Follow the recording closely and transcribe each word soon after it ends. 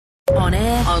On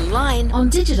air, online, on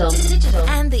digital,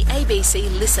 and the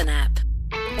ABC Listen app.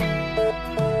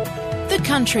 The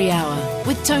Country Hour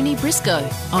with Tony Briscoe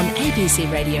on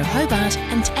ABC Radio Hobart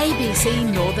and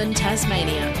ABC Northern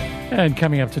Tasmania. And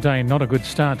coming up today, not a good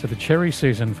start to the cherry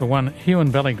season for one Huon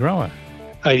Valley grower.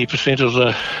 80%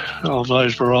 of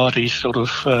those varieties sort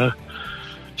of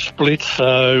split,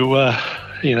 so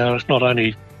it's not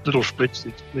only little splits,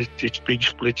 it's big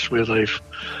splits where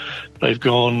they've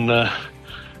gone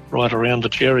right around the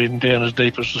cherry and down as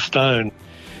deep as the stone.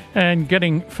 And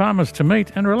getting farmers to meet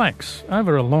and relax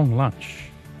over a long lunch.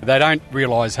 They don't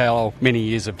realise how many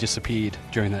years have disappeared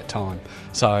during that time.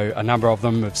 So a number of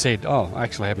them have said, I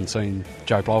actually haven't seen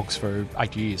Joe Bloggs for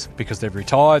 8 years because they've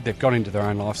retired, they've got into their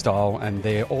own lifestyle and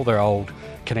all their old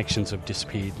connections have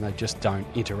disappeared and they just don't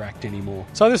interact anymore.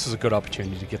 So this is a good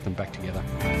opportunity to get them back together.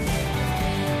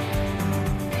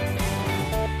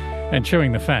 And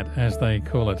chewing the fat, as they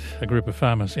call it, a group of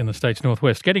farmers in the state's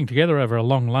northwest getting together over a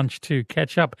long lunch to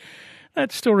catch up.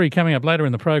 That story coming up later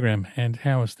in the program. And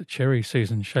how is the cherry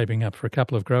season shaping up for a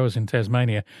couple of growers in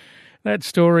Tasmania? That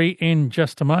story in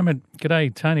just a moment.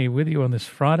 G'day, Tony, with you on this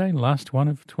Friday, last one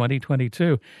of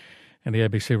 2022. And the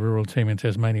ABC Rural team in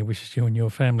Tasmania wishes you and your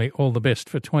family all the best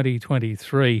for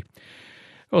 2023.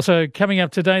 Also coming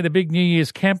up today, the big New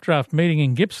Year's camp draft meeting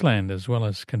in Gippsland, as well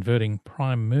as converting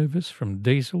prime movers from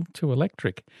diesel to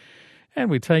electric. And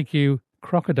we take you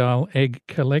crocodile egg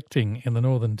collecting in the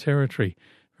Northern Territory.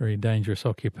 Very dangerous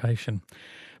occupation.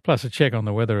 Plus a check on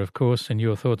the weather, of course, and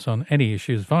your thoughts on any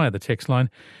issues via the text line.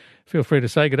 Feel free to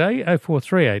say good day.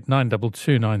 0438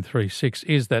 922 936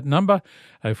 is that number.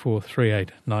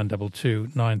 0438 922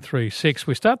 936.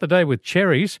 We start the day with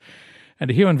cherries. And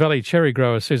a Huon Valley cherry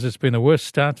grower says it's been the worst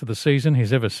start to the season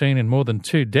he's ever seen in more than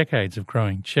 2 decades of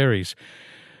growing cherries.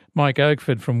 Mike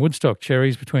Oakford from Woodstock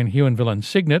Cherries between Huonville and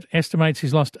Cygnet estimates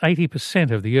he's lost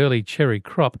 80% of the early cherry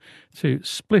crop to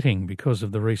splitting because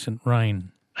of the recent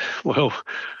rain. Well,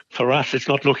 for us, it's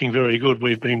not looking very good.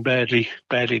 We've been badly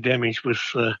damaged with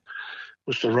the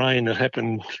rain that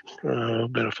happened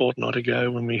about a fortnight ago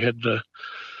when we had the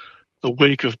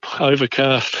week of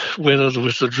overcast weather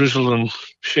with the drizzle and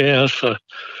showers for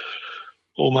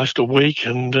almost a week,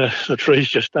 and the trees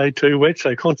just stayed too wet.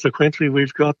 So consequently,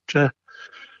 we've got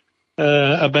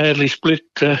a badly split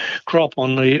crop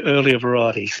on the earlier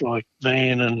varieties like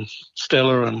Van and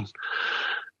Stella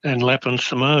and Lap and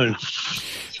Simone.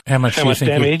 How much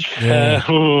damage?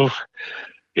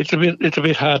 It's a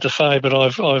bit hard to say, but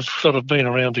I've sort of been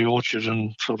around the orchard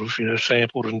and sort of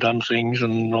sampled and done things,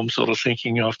 and I'm sort of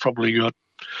thinking I've probably got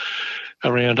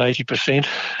around 80%.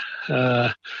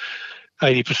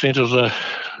 80%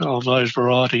 of those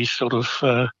varieties sort of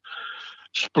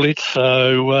split.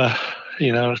 So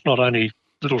it's not only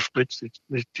little splits;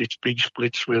 it's big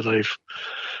splits where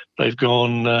they've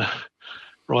gone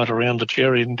right around the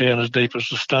cherry and down as deep as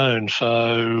the stone.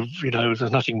 So, there's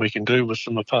nothing we can do with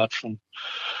them apart from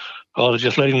either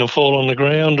just letting them fall on the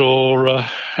ground or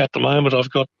at the moment I've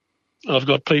got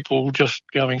people just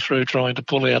going through trying to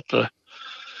pull out the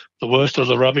worst of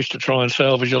the rubbish to try and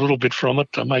salvage a little bit from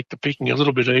it to make the picking a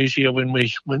little bit easier when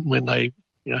they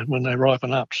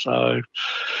ripen up. So,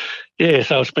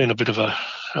 so it's been a bit of a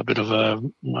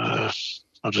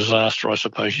disaster, I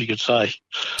suppose you could say.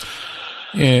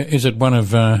 Yeah, is it one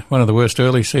of the worst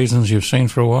early seasons you've seen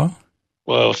for a while?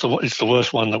 Well, it's the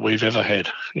worst one that we've ever had.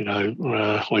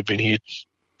 We've been here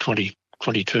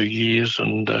 22 years,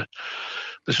 and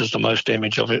this is the most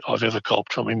damage I've ever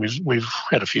copped. I mean, we've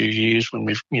had a few years when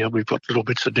we've got little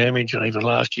bits of damage, and even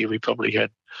last year we probably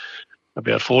had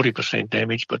about 40%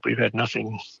 damage, but we've had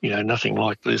nothing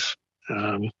like this.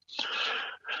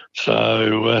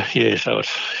 So it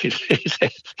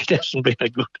hasn't been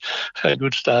a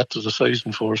good start to the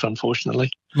season for us,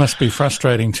 unfortunately. Must be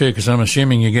frustrating too, because I'm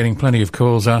assuming you're getting plenty of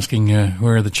calls asking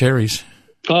where are the cherries.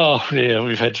 Oh yeah,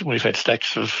 we've had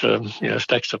stacks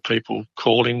of people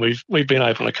calling. We've been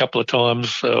open a couple of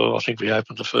times. I think we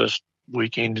opened the first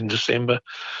weekend in December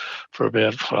for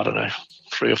about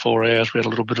 3 or 4 hours. We had a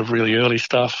little bit of really early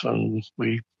stuff, and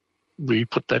we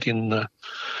put that in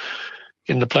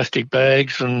the plastic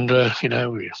bags, and we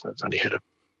only had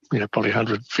probably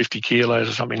 150 kilos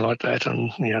or something like that,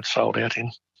 and it sold out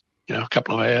in a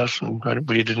couple of hours, and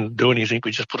we didn't do anything.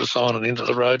 We just put a sign on the end of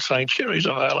the road saying cherries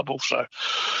available. So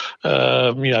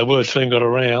word soon got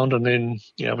around, and then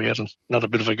we had another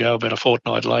bit of a go about a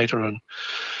fortnight later, and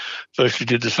virtually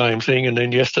did the same thing. And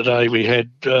then yesterday we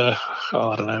had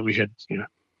we had 300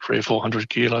 or 400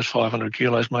 kilos, 500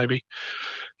 kilos maybe,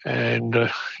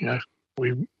 and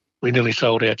we we nearly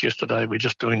sold out yesterday. We're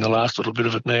just doing the last little bit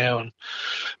of it now, and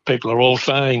people are all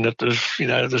saying that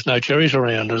there's no cherries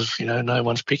around, as no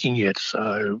one's picking yet.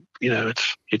 So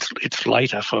it's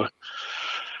later for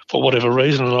whatever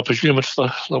reason, and I presume it's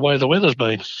the way the weather's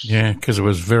been. Yeah, because it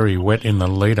was very wet in the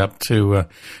lead up to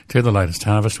the latest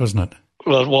harvest, wasn't it?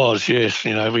 Well, it was, yes.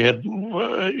 We had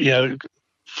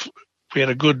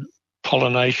a good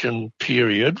pollination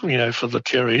period, for the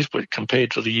cherries, but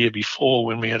compared to the year before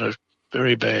when we had a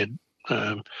very bad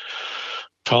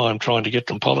time trying to get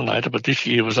them pollinated. But this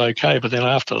year was okay. But then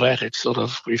after that,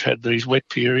 we've had these wet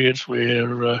periods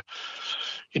where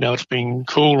it's been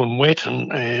cool and wet,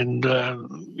 and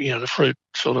the fruit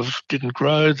sort of didn't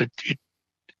grow. That it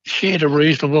shed a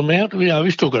reasonable amount.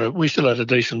 We still had a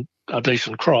decent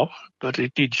crop, but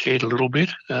it did shed a little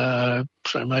bit. So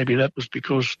maybe that was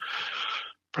because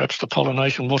perhaps the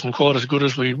pollination wasn't quite as good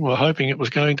as we were hoping it was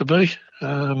going to be.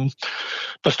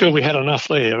 But still, we had enough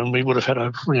there, and we would have had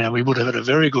a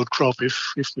very good crop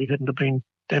if we hadn't have been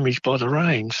damaged by the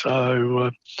rain.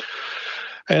 So.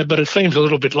 But it seems a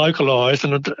little bit localised,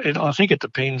 and I think it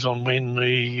depends on when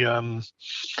the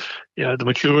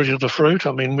maturity of the fruit.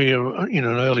 I mean, we are in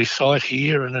an early site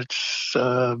here, and it's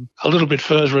a little bit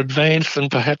further advanced than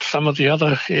perhaps some of the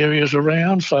other areas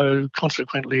around. So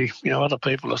consequently, other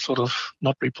people are sort of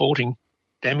not reporting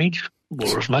damage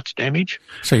or as much damage.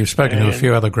 So you've spoken to a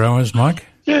few other growers, Mike?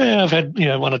 Yeah, I've had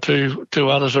one or two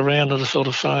others around that are sort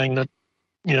of saying that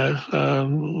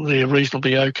they're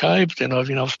reasonably okay, but then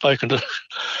I've spoken to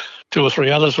two or three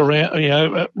others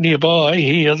around, nearby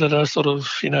here that are sort of,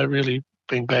 really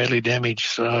been badly damaged.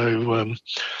 So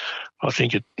I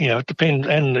think it depends,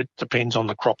 and it depends on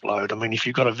the crop load. I mean, if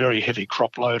you've got a very heavy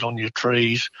crop load on your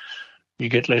trees, you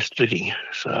get less splitting.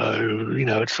 So,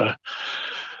 it's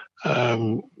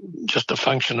just a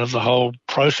function of the whole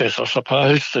process, I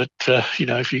suppose, that,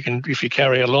 if you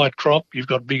carry a light crop, you've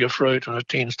got bigger fruit and it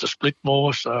tends to split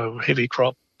more. So heavy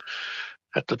crop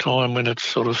at the time when it's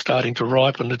sort of starting to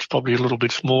ripen, it's probably a little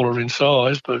bit smaller in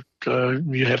size, but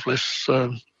you have less,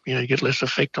 you get less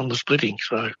effect on the splitting.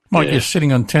 So, Mike, you're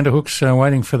sitting on tenterhooks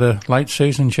waiting for the late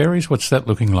season cherries. What's that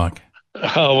looking like?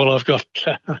 Oh, well,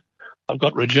 I've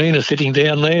got Regina sitting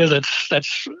down there.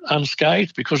 That's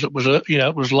unscathed because it was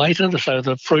it was later, so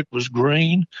the fruit was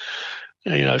green.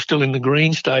 Still in the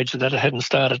green stage, that it hadn't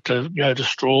started to go to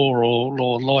straw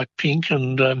or light pink,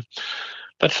 and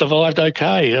that survived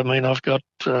okay. I mean, I've got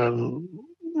I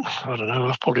don't know,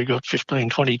 I've probably got 15,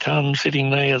 20 tonnes sitting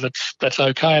there. That's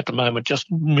okay at the moment,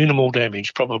 just minimal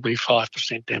damage, probably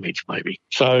 5% damage maybe.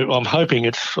 So I'm hoping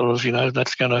it's sort of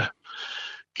that's going to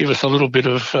give us a little bit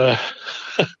of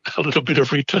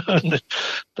return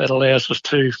that allows us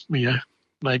to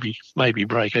maybe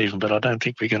break even, but I don't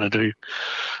think we're going to do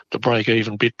the break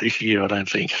even bit this year. I don't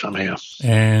think somehow.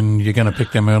 And you're going to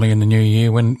pick them early in the new year.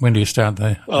 When do you start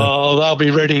there? Oh, they'll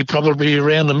be ready probably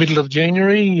around the middle of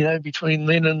January. Between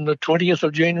then and the 20th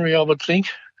of January, I would think.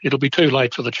 It'll be too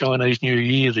late for the Chinese New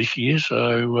Year this year,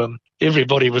 so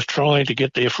everybody was trying to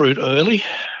get their fruit early,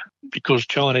 because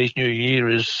Chinese New Year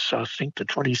is, I think, the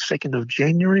 22nd of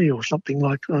January or something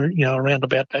like, around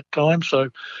about that time. So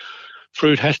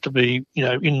fruit has to be,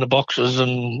 in the boxes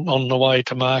and on the way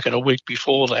to market a week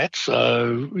before that.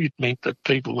 So it meant that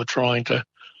people were trying to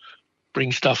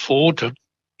bring stuff forward to,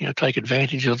 take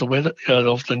advantage of the weather,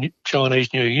 of the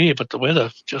Chinese New Year. But the weather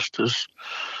just has,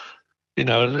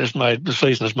 the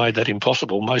season has made that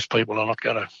impossible. Most people are not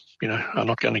going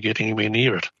to get anywhere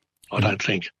near it, I don't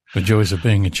think. The joys of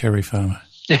being a cherry farmer.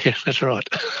 Yeah, that's right.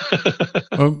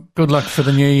 Well, good luck for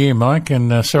the new year, Mike,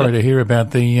 and sorry to hear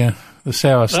about the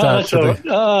sour start to the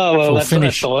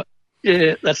finish.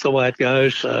 That's the way it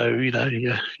goes. So,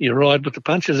 you ride with the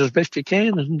punches as best you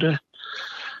can and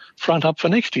front up for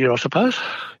next year, I suppose.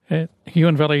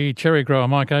 Huon Valley cherry grower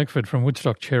Mike Oakford from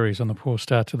Woodstock Cherries on the poor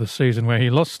start to the season, where he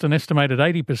lost an estimated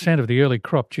 80% of the early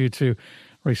crop due to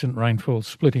recent rainfall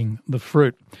splitting the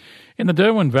fruit. In the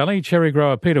Derwent Valley, cherry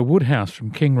grower Peter Woodhouse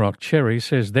from Kingrock Cherry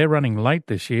says they're running late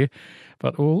this year,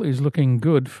 but all is looking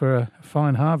good for a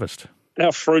fine harvest.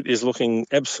 Our fruit is looking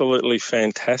absolutely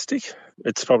fantastic.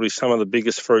 It's probably some of the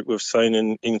biggest fruit we've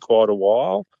seen in quite a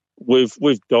while.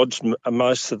 We've dodged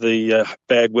most of the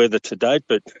bad weather to date,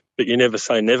 but you never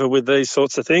say never with these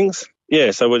sorts of things. Yeah,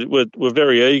 so we're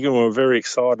very eager and we're very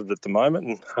excited at the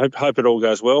moment, and hope it all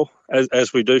goes well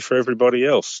as we do for everybody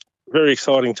else. Very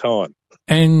exciting time.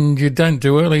 And you don't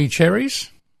do early cherries?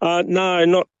 No,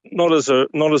 not as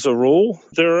a rule.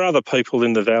 There are other people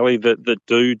in the valley that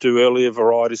do earlier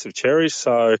varieties of cherries,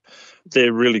 so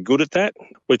they're really good at that.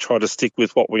 We try to stick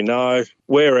with what we know.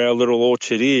 Where our little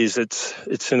orchard is,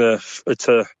 it's an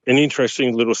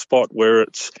interesting little spot where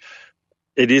it's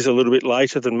it is a little bit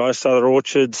later than most other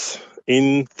orchards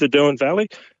in the Derwent Valley.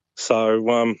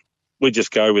 So we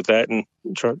just go with that, and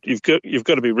you've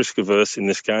got to be risk averse in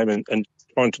this game, and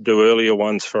trying to do earlier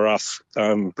ones for us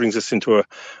brings us into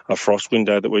a frost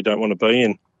window that we don't want to be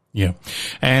in. Yeah.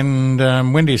 And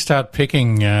when do you start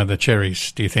picking the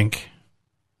cherries, do you think?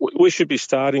 We should be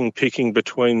starting picking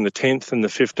between the 10th and the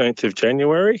 15th of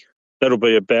January. That'll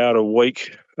be about a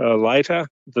week later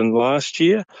than last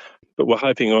year, but we're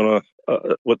hoping on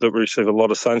that we receive a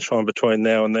lot of sunshine between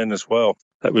now and then as well.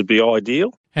 That would be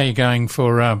ideal. How are you going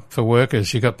for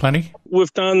workers? You got plenty?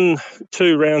 We've done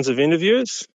 2 rounds of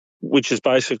interviews, which is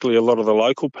basically a lot of the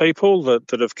local people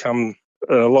that have come.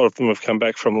 A lot of them have come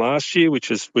back from last year,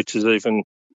 which is even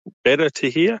better to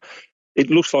hear. It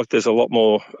looks like there's a lot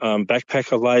more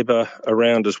backpacker labour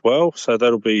around as well, so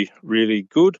that'll be really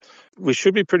good. We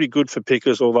should be pretty good for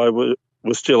pickers, although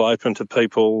we're still open to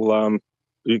people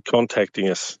contacting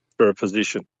us for a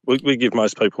position. We give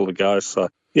most people a go, so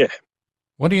yeah.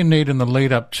 What do you need in the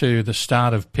lead up to the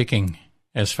start of picking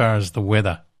as far as the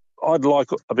weather? I'd like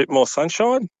a bit more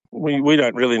sunshine. We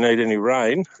don't really need any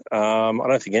rain. I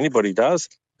don't think anybody does.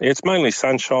 It's mainly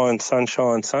sunshine.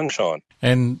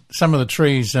 And some of the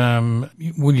trees,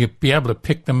 will you be able to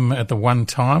pick them at the one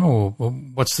time, or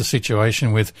what's the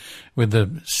situation with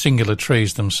the singular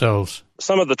trees themselves?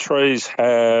 Some of the trees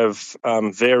have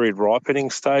varied ripening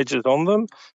stages on them,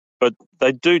 but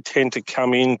they do tend to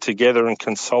come in together and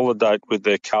consolidate with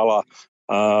their colour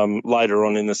later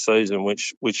on in the season,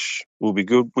 which will be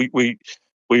good. We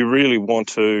really want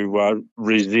to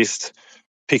resist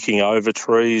picking over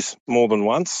trees more than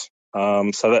once.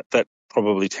 So that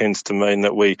probably tends to mean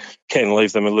that we can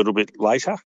leave them a little bit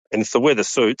later. And if the weather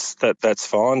suits, that's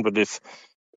fine. But if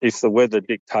the weather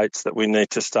dictates that we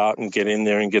need to start and get in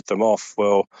there and get them off,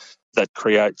 well, that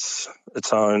creates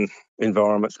its own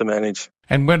environment to manage.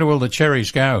 And where do all the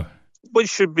cherries go? We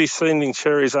should be sending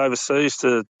cherries overseas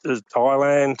to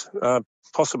Thailand,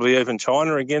 possibly even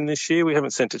China again this year. We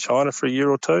haven't sent to China for a year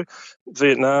or two.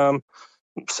 Vietnam,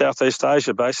 Southeast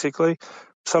Asia, basically.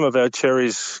 Some of our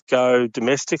cherries go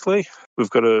domestically. We've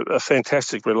got a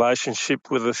fantastic relationship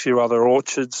with a few other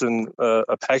orchards and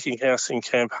a packing house in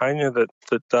Campania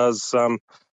that does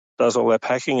all our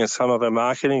packing and some of our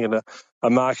marketing, and a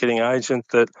marketing agent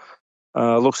that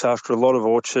looks after a lot of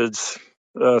orchards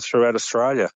throughout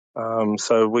Australia.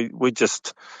 So we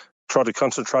just try to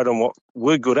concentrate on what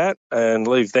we're good at and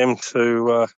leave them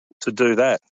to do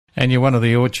that. And you're one of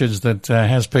the orchards that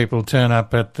has people turn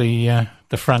up at the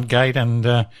front gate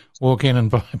and walk in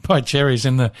and buy cherries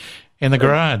in the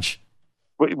garage.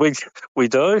 We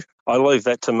do. I leave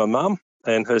that to my mum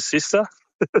and her sister,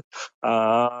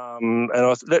 and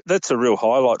that's a real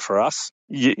highlight for us.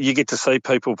 You get to see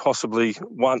people possibly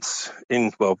once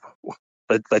in. Well,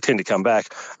 they tend to come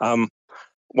back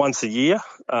once a year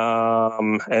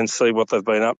and see what they've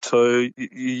been up to.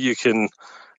 You can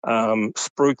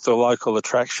spruik the local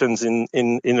attractions in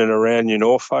and around New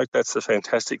Norfolk. That's a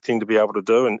fantastic thing to be able to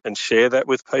do and share that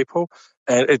with people.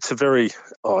 And it's a very,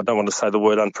 I don't want to say the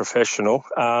word unprofessional,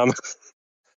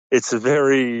 it's a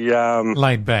very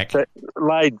laid back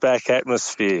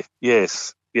atmosphere.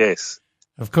 Yes.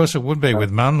 Of course it would be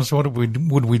with mums. What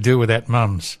would we do without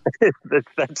mums?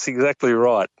 That's exactly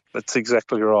right.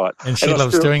 And she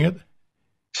loves doing it?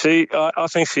 I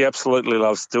think she absolutely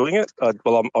loves doing it.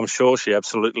 I'm sure she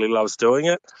absolutely loves doing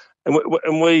it.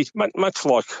 And we, much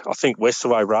like I think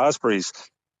Westaway Raspberries,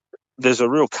 there's a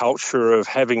real culture of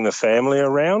having the family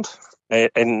around,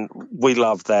 and we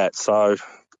love that. So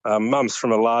mum's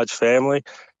from a large family.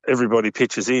 Everybody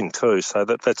pitches in too, so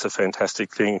that's a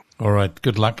fantastic thing. All right,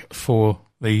 good luck for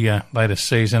the latest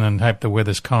season and hope the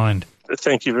weather's kind.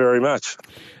 Thank you very much.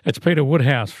 It's Peter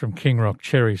Woodhouse from Kingrock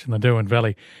Cherries in the Derwent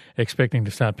Valley, expecting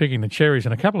to start picking the cherries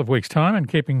in a couple of weeks' time and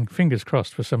keeping fingers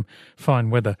crossed for some fine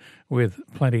weather with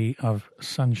plenty of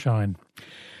sunshine.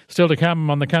 Still to come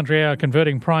on the Country Hour,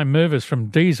 converting prime movers from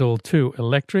diesel to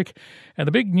electric, and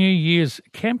the big New Year's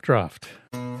camp draft.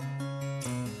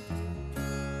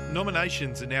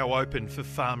 Nominations are now open for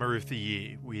Farmer of the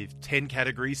Year, with 10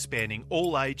 categories spanning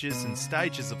all ages and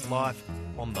stages of life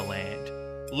on the land.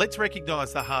 Let's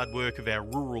recognise the hard work of our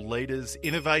rural leaders,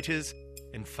 innovators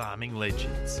and farming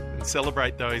legends, and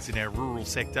celebrate those in our rural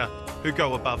sector who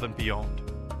go above and beyond.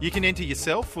 You can enter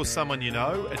yourself or someone you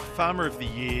know at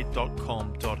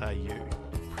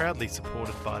farmeroftheyear.com.au. Proudly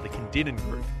supported by the Kindinan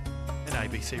Group and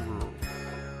ABC Rural.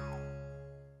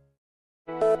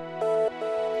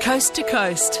 Coast to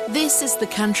coast, this is the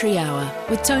Country Hour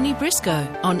with Tony Briscoe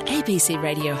on ABC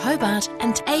Radio Hobart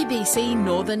and ABC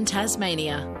Northern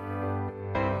Tasmania.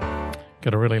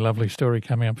 Got a really lovely story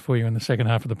coming up for you in the second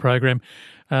half of the program.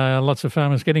 Lots of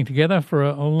farmers getting together for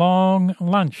a long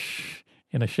lunch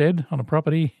in a shed on a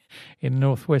property in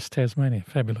northwest Tasmania.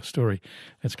 Fabulous story.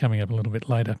 That's coming up a little bit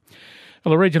later.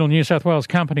 Well, a regional New South Wales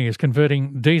company is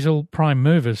converting diesel prime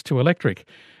movers to electric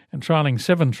and trialling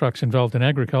 7 trucks involved in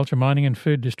agriculture, mining and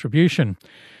food distribution.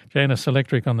 Janus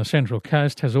Electric on the Central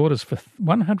Coast has orders for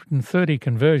 130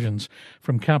 conversions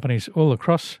from companies all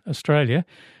across Australia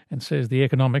and says the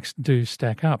economics do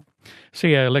stack up.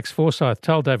 CEO Lex Forsyth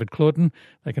told David Claughton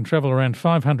they can travel around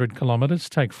 500 kilometres,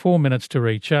 take 4 minutes to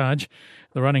recharge.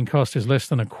 The running cost is less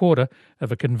than a quarter of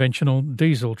a conventional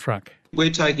diesel truck.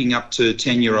 We're taking up to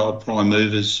 10-year-old prime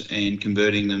movers and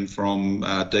converting them from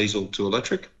diesel to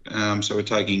electric. So we're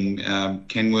taking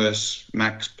Kenworths,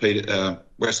 Max,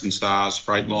 Western Stars,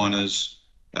 Freightliners,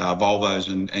 Volvos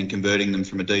and converting them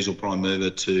from a diesel prime mover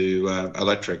to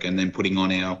electric and then putting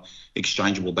on our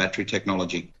exchangeable battery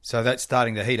technology. So that's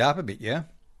starting to heat up a bit, yeah?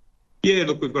 Yeah,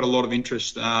 look, we've got a lot of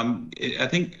interest. I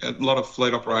think a lot of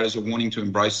fleet operators are wanting to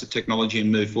embrace the technology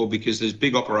and move forward because there's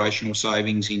big operational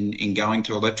savings in going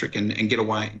to electric and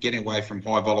getting away from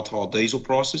high volatile diesel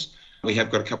prices. We have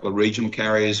got a couple of regional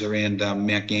carriers around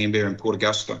Mount Gambier and Port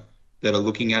Augusta that are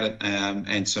looking at it,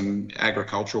 and some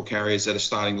agricultural carriers that are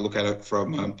starting to look at it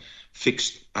from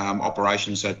fixed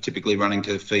operations, so typically running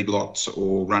to feedlots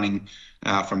or running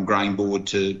from grain board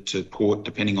to port,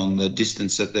 depending on the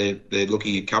distance that they're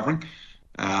looking at covering.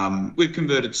 We've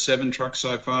converted 7 trucks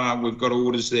so far. We've got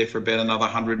orders there for about another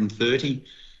 130.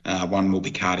 One will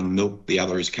be carting milk, the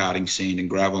other is carting sand and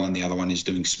gravel, and the other one is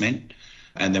doing cement.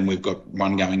 And then we've got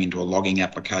one going into a logging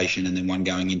application and then one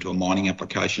going into a mining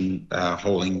application,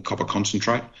 hauling copper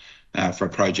concentrate for a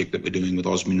project that we're doing with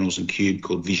Oz Minerals and Cube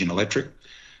called Vision Electric.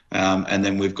 And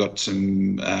then we've got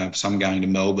some going to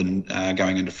Melbourne,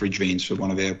 going into fridge vans for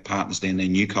one of our partners down there,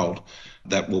 Newcold,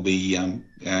 that will be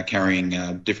carrying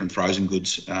different frozen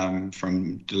goods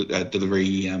from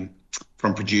delivery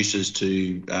from producers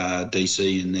to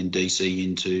DC and then DC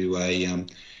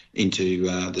into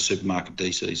the supermarket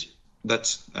DCs.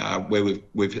 That's where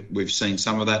we've seen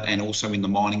some of that, and also in the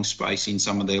mining space in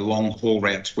some of their long haul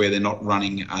routes where they're not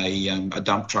running a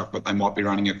dump truck, but they might be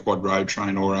running a quad road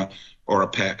train or a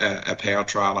power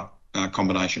trailer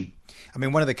combination. I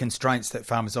mean, one of the constraints that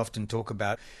farmers often talk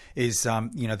about is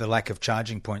the lack of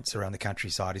charging points around the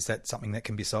countryside. Is that something that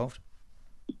can be solved?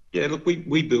 Yeah, look,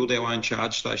 we build our own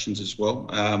charge stations as well.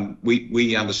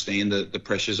 We understand the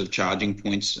pressures of charging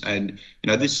points, and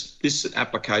this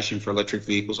application for electric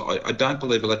vehicles. I don't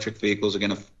believe electric vehicles are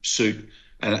going to suit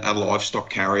a livestock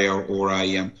carrier or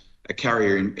a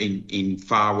carrier in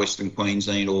far western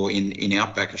Queensland or in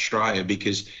outback Australia,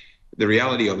 because the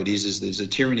reality of it is there's a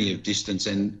tyranny of distance,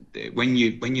 and when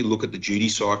you look at the duty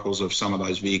cycles of some of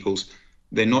those vehicles,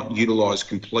 they're not utilised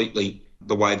completely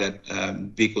the way that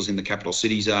vehicles in the capital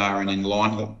cities are and in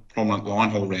prominent line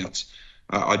haul routes.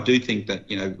 I do think that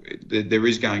there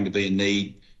is going to be a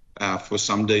need for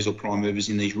some diesel prime movers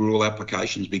in these rural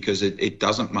applications, because it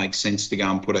doesn't make sense to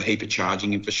go and put a heap of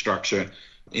charging infrastructure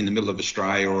in the middle of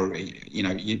Australia, or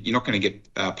you're not going to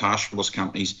get pastoralist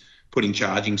companies putting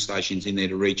charging stations in there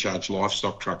to recharge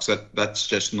livestock trucks. That's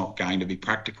just not going to be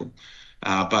practical.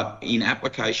 But in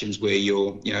applications where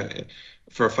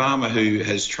for a farmer who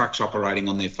has trucks operating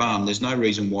on their farm, there's no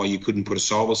reason why you couldn't put a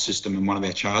solar system in one of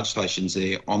our charge stations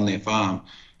there on their farm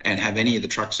and have any of the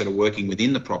trucks that are working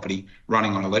within the property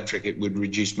running on electric. It would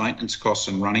reduce maintenance costs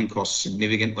and running costs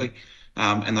significantly.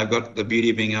 And they've got the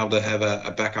beauty of being able to have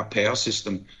a backup power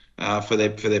system for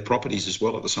their properties as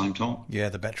well at the same time. Yeah,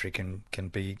 the battery can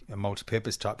be a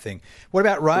multi-purpose type thing. What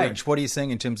about range? Right. What are you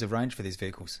seeing in terms of range for these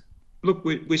vehicles? Look,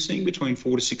 we're seeing between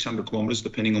 400 to 600 kilometres,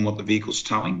 depending on what the vehicle's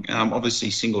towing.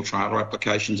 Obviously, single trailer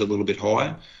application's a little bit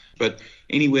higher, but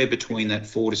anywhere between that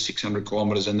 400 to 600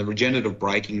 kilometres, and the regenerative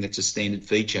braking that's a standard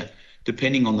feature.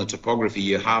 Depending on the topography,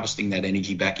 you're harvesting that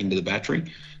energy back into the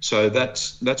battery. So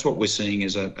that's what we're seeing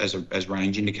as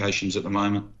range indications at the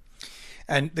moment.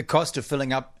 And the cost of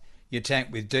filling up your tank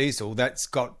with diesel, that's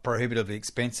got prohibitively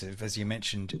expensive, as you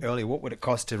mentioned earlier. What would it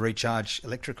cost to recharge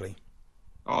electrically?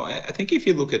 I think if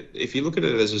you look at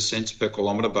it as a cents per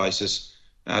kilometre basis,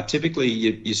 typically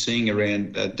you're seeing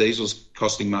around diesel's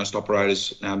costing most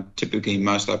operators, typically in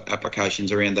most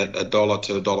applications, around that $1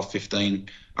 to $1.15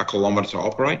 a kilometre to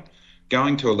operate.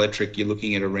 Going to electric, you're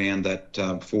looking at around that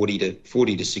 40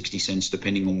 to 60 cents,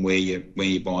 depending on where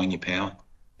you're buying your power.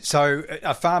 So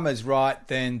are farmers right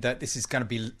then that this is going to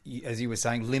be, as you were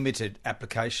saying, limited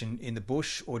application in the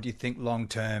bush, or do you think long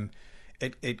term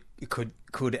it could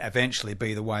eventually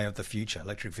be the way of the future,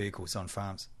 electric vehicles on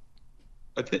farms?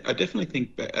 I definitely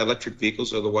think electric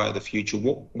vehicles are the way of the future.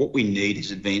 What we need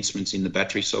is advancements in the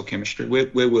battery cell chemistry.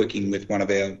 We're working with one of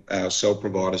our cell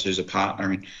providers who's a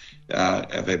partner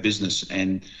of our business,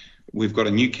 and we've got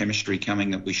a new chemistry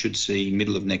coming that we should see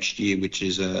middle of next year, which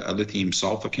is a lithium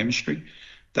sulfur chemistry.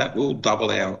 That will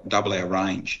double our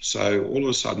range. So all of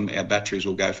a sudden, our batteries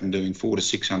will go from doing 400 to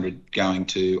 600 going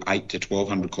to 800 to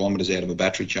 1,200 kilometres out of a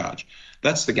battery charge.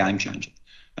 That's the game changer.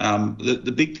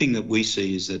 The big thing that we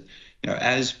see is that,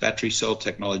 as battery cell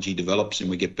technology develops and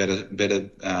we get better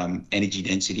energy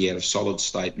density out of solid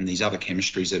state and these other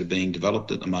chemistries that are being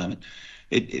developed at the moment,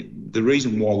 the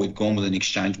reason why we've gone with an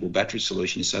exchangeable battery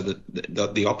solution is so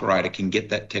that the operator can get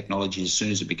that technology as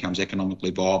soon as it becomes economically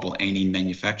viable and in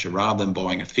manufacture, rather than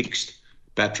buying a fixed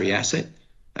battery asset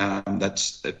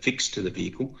that's fixed to the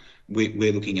vehicle.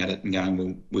 We're looking at it and going,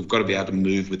 well, we've got to be able to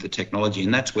move with the technology,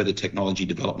 and that's where the technology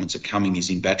developments are coming, is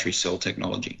in battery cell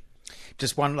technology.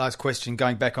 Just one last question,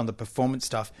 going back on the performance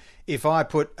stuff. If I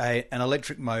put an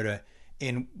electric motor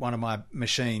in one of my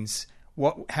machines,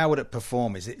 how would it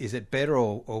perform? Is it better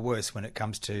or worse when it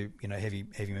comes to heavy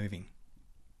moving?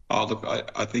 Oh, look,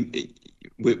 I think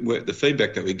the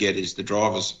feedback that we get is the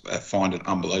drivers find it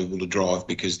unbelievable to drive,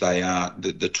 because they are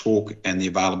the torque and the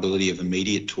availability of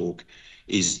immediate torque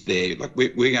is there. Like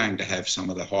we're going to have some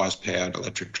of the highest powered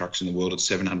electric trucks in the world at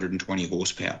 720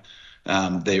 horsepower.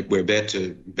 We're about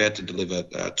to deliver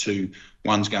two.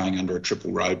 One's going under a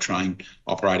triple road train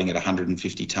operating at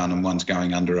 150 tonne, and one's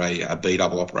going under a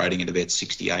B-double operating at about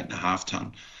 68.5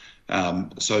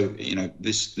 tonne. So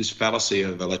this fallacy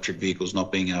of electric vehicles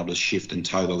not being able to shift and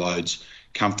tow the loads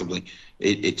comfortably,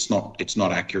 it's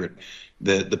not accurate.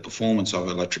 The performance of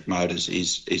electric motors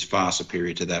is far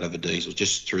superior to that of a diesel,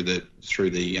 just through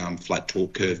the flat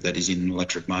torque curve that is in an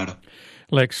electric motor.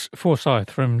 Lex Forsyth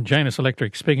from Janus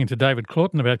Electric speaking to David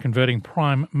Claughton about converting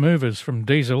prime movers from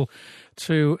diesel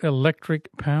to electric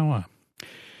power.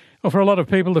 Well, for a lot of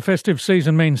people, the festive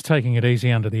season means taking it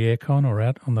easy under the aircon or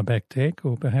out on the back deck,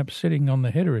 or perhaps sitting on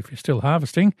the header if you're still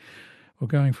harvesting, or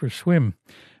going for a swim.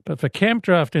 But for camp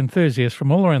draft enthusiasts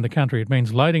from all around the country, it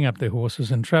means loading up their horses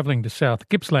and travelling to South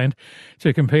Gippsland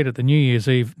to compete at the New Year's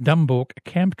Eve Dumbalk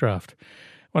Camp Draft.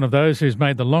 One of those who's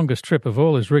made the longest trip of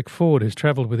all is Rick Ford, who's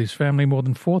travelled with his family more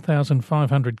than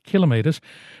 4,500 kilometres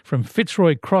from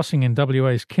Fitzroy Crossing in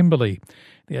WA's Kimberley.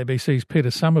 The ABC's Peter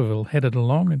Somerville headed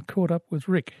along and caught up with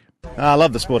Rick. I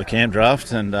love the sport of camp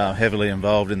draft, and heavily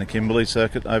involved in the Kimberley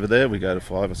circuit over there. We go to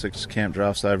 5 or 6 camp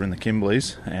drafts over in the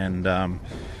Kimberleys, and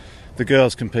the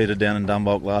girls competed down in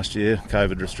Dumbalk last year.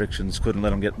 COVID restrictions couldn't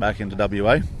let them get back into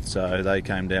WA, so they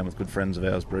came down with good friends of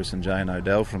ours, Bruce and Jane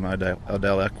O'Dell from O'Dell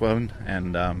Aquan,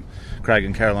 and Craig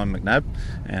and Caroline McNabb,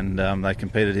 and they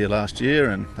competed here last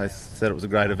year, and they said it was a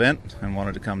great event and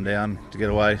wanted to come down to get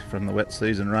away from the wet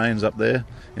season rains up there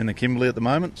in the Kimberley at the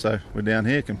moment, so we're down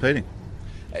here competing.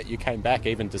 You came back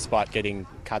even despite getting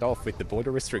cut off with the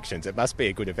border restrictions. It must be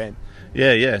a good event.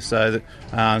 Yeah. So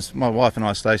my wife and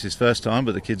I, Stacey's first time,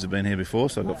 but the kids have been here before,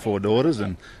 so I've got 4 daughters,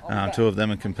 and 2 of them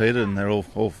have competed, and they're all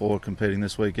 4 competing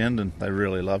this weekend, and they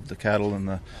really loved the cattle and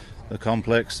the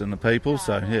complex and the people.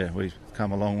 So, yeah, we've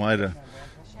come a long way.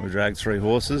 We dragged 3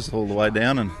 horses all the way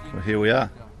down, and here we are.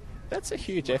 That's a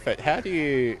huge effort. How do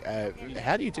you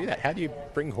do that? How do you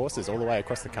bring horses all the way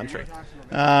across the country?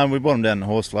 We brought them down in a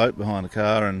horse float behind a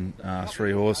car, and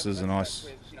 3 horses, and I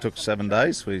took 7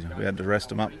 days. We had to rest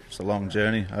them up. It's a long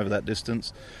journey over that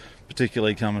distance,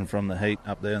 particularly coming from the heat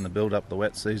up there and the build-up, the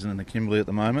wet season in the Kimberley at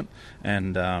the moment,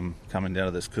 and coming down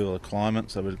to this cooler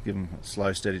climate. So we'd give them a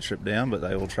slow, steady trip down, but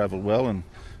they all travelled well, and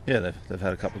yeah, they've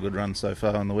had a couple of good runs so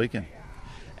far on the weekend.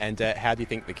 And how do you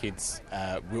think the kids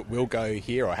will go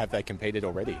here, or have they competed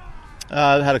already?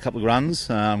 Had a couple of runs,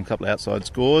 a couple of outside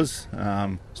scores,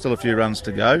 still a few runs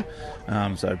to go,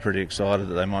 so pretty excited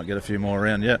that they might get a few more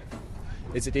around yet.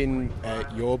 Is it in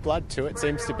your blood too? It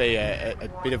seems to be a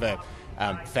bit of a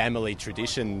family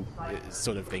tradition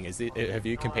sort of thing. Have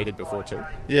you competed before too?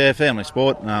 Yeah, family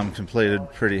sport.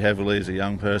 Completed pretty heavily as a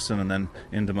young person, and then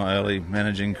into my early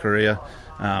managing career.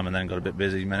 And then got a bit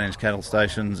busy, managed cattle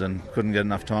stations, and couldn't get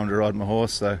enough time to ride my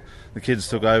horse. So the kids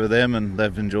took over them, and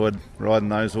they've enjoyed riding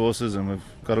those horses, and we've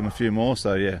got them a few more.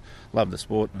 So yeah, love the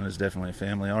sport, and it's definitely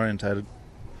family orientated.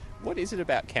 What is it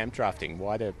about camp drafting?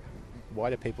 Why do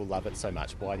people love it so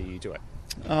much? Why do you do it?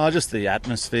 Just the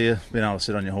atmosphere, being able to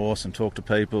sit on your horse and talk to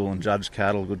people and judge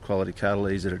cattle, good quality cattle,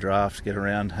 easy to draft, get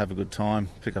around, have a good time,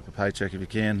 pick up a paycheck if you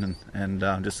can,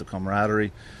 and just the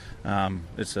camaraderie.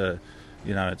 It's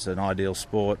an ideal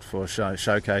sport for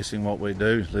showcasing what we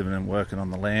do, living and working on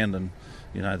the land, and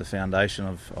the foundation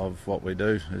of what we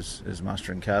do is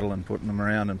mustering cattle and putting them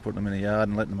around and putting them in a yard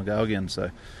and letting them go again.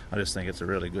 So I just think it's a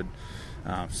really good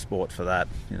sport for that.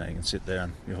 You can sit there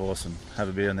on your horse and have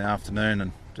a beer in the afternoon,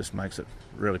 and just makes it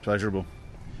really pleasurable.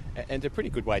 And a pretty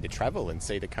good way to travel and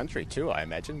see the country too, I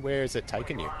imagine. Where has it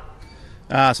taken you?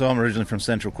 So I'm originally from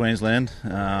central Queensland.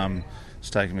 It's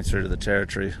taken me through to the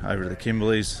Territory, over to the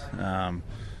Kimberleys.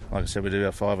 Like I said, we do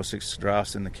have 5 or 6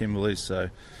 drafts in the Kimberleys, so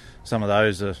some of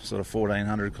those are sort of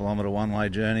 1,400 kilometre one-way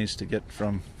journeys to get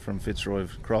from Fitzroy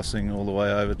Crossing all the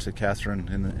way over to Katherine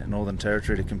in the Northern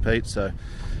Territory to compete. So,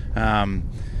 so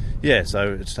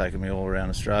it's taken me all around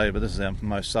Australia, but this is our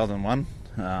most southern one.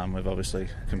 We've obviously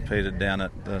competed down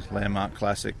at the Landmark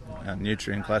Classic and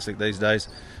Nutrien Classic these days.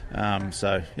 It's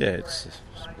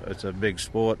a big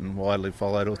sport and widely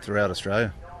followed all throughout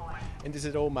Australia. And is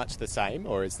it all much the same,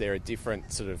 or is there a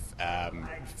different sort of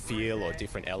feel or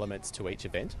different elements to each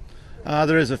event?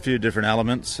 There is a few different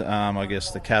elements. I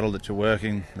guess the cattle that you're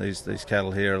working, these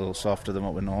cattle here are a little softer than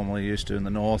what we're normally used to in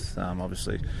the north.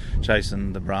 Obviously,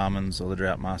 chasing the Brahmins or the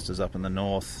Drought Masters up in the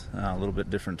north, a little bit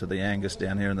different to the Angus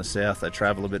down here in the south. They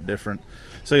travel a bit different,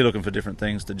 so you're looking for different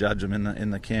things to judge them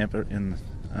in the camp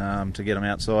to get them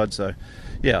outside. So,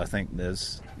 I think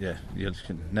you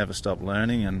can never stop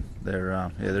learning, and there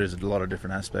is a lot of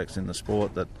different aspects in the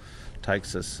sport that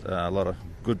takes us a lot of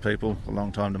good people a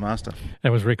long time to master.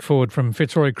 That was Rick Ford from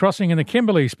Fitzroy Crossing in the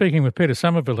Kimberley, speaking with Peter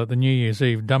Somerville at the New Year's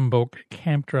Eve Dumbalk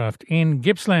Camp Draft in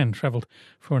Gippsland. Travelled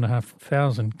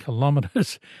 4,500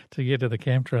 kilometres to get to the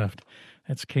camp draft.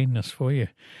 That's keenness for you.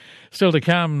 Still to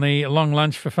come, the long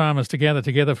lunch for farmers to gather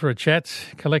together for a chat,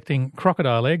 collecting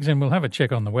crocodile eggs, and we'll have a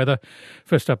check on the weather.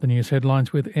 First up, the news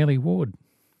headlines with Ellie Ward.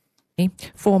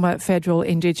 Former Federal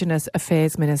Indigenous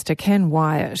Affairs Minister Ken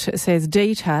Wyatt says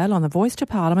detail on the Voice to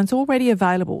Parliament's already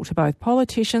available to both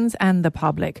politicians and the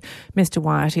public. Mr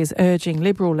Wyatt is urging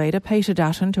Liberal leader Peter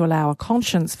Dutton to allow a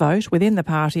conscience vote within the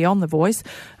party on the Voice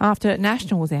after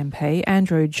Nationals MP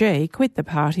Andrew Gee quit the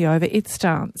party over its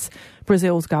stance.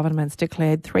 Brazil's government's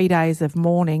declared 3 days of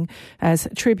mourning as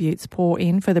tributes pour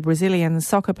in for the Brazilian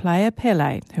soccer player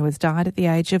Pelé, who has died at the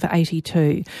age of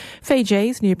 82.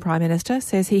 Fiji's new Prime Minister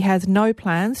says he has no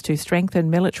plans to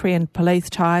strengthen military and police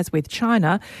ties with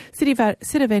China.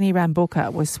 Sitiveni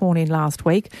Rabuka was sworn in last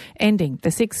week, ending the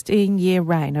 16-year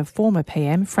reign of former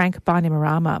PM Frank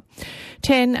Bainimarama.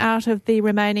 10 out of the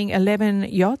remaining 11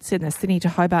 yachts in the Sydney to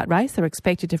Hobart race are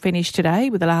expected to finish today,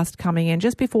 with the last coming in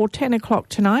just before 10 o'clock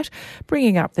tonight.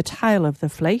 Bringing up the tail of the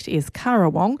fleet is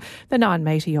Currawong. The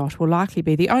 9-metre yacht will likely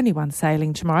be the only one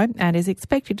sailing tomorrow and is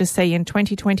expected to sea in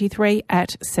 2023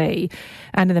 at sea.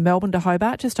 And in the Melbourne to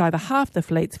Hobart, just over half the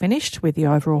fleet's finished, with the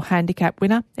overall handicap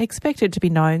winner expected to be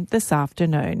known this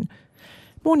afternoon.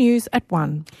 More news at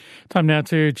 1. Time now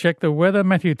to check the weather.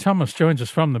 Matthew Thomas joins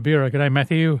us from the Bureau. G'day,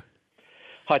 Matthew.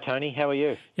 Hi, Tony. How are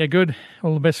you? Yeah, good.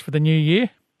 All the best for the new year.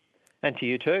 And to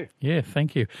you too. Yeah,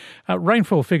 thank you.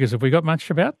 Rainfall figures, have we got much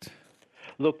about?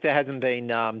 Look, there hasn't been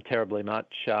terribly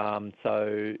much. There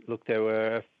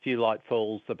were a few light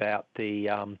falls about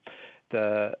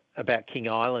about King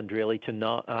Island really to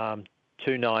 9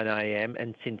 a.m.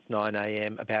 and since 9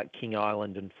 a.m. about King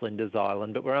Island and Flinders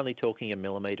Island, but we're only talking a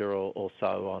millimetre or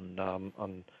so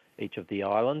on each of the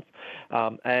islands,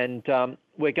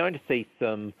 we're going to see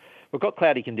some. We've got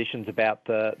cloudy conditions about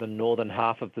the northern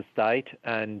half of the state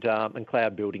and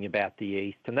cloud building about the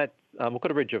east. And that's we've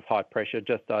got a ridge of high pressure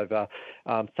just over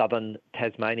southern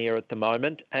Tasmania at the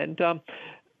moment, and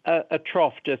a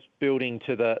trough just building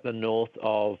to the north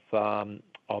of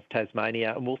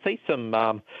Tasmania. And we'll see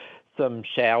some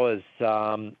showers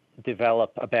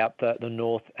develop about the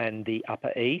north and the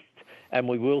upper east. And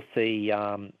we will see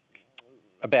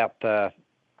about the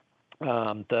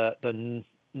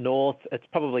north, it's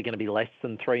probably going to be less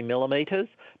than 3 millimetres,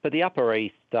 but the upper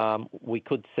east, we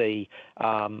could see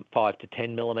 5 to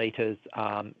 10 millimetres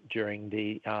during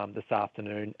this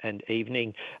afternoon and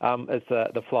evening as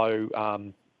the flow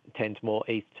tends more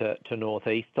east to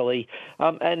northeasterly,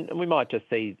 and we might just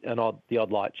see the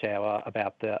odd light shower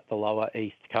about the lower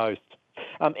east coast.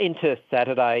 Into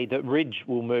Saturday, the ridge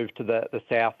will move to the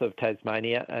south of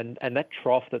Tasmania, and that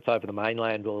trough that's over the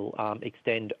mainland will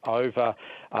extend over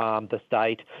the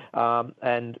state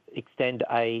and extend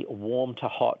a warm to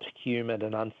hot, humid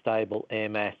and unstable air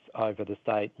mass over the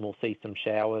state. And we'll see some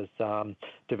showers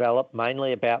develop,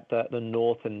 mainly about the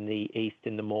north and the east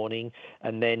in the morning,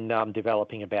 and then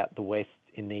developing about the west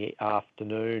in the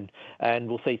afternoon, and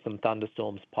we'll see some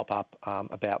thunderstorms pop up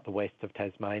about the west of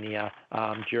Tasmania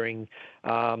during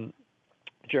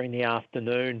the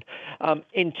afternoon.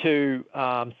 Into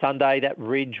Sunday, that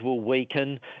ridge will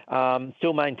weaken,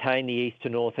 still maintain the east to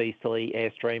northeasterly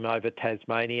airstream over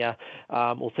Tasmania.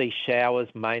 We'll see showers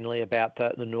mainly about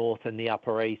the north and the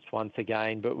upper east once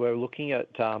again, but we're looking at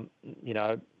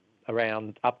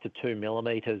around up to 2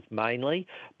 millimetres mainly,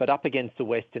 but up against the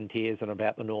western tiers and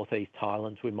about the northeast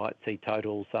highlands, we might see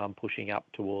totals pushing up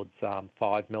towards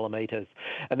 5 millimetres.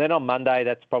 And then on Monday,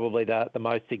 that's probably the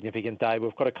most significant day.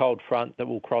 We've got a cold front that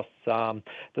will cross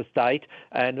the state,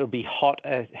 and it'll be hot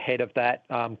ahead of that,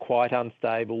 quite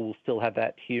unstable. We'll still have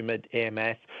that humid air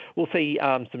mass. We'll see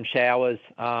some showers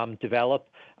develop,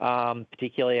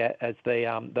 particularly as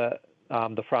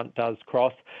the front does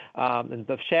cross. And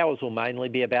the showers will mainly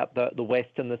be about the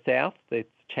west and the south. There's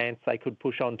a chance they could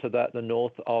push on to the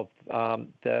north of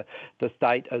the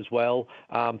state as well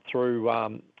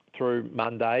through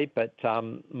Monday, but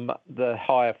the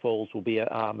higher falls will be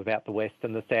about the west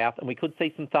and the south, and we could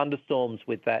see some thunderstorms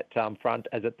with that front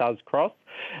as it does cross,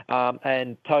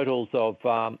 and totals of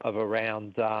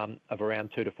around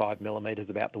 2 to 5 millimetres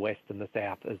about the west and the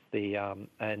south, as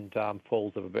and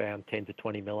falls of around 10 to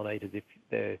 20 millimetres if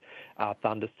there are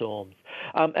thunderstorms,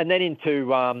 and then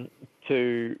into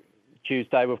to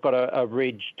Tuesday we've got a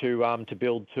ridge to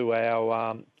build to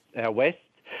our west.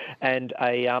 And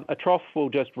a trough will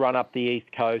just run up the east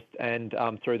coast and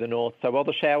through the north. So while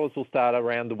the showers will start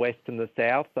around the west and the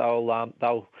south,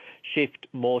 they'll shift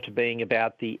more to being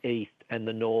about the east and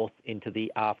the north into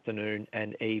the afternoon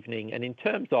and evening. And in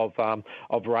terms of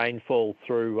rainfall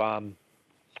through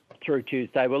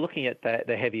Tuesday, we're looking at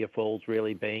the heavier falls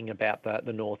really being about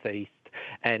the northeast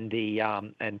and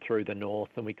through the north,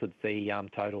 and we could see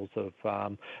totals of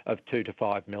 2 to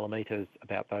 5 millimetres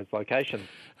about those locations.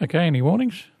 Okay, any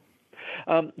warnings?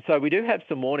 So we do have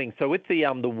some warnings. So with the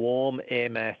warm air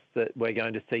mass that we're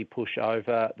going to see push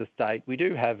over the state, we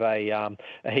do have a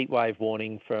heat wave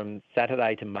warning from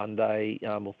Saturday to Monday.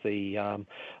 We'll see a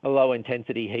low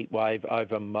intensity heat wave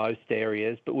over most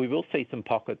areas, but we will see some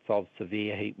pockets of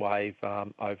severe heat wave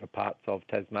over parts of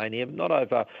Tasmania, not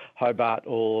over Hobart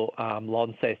or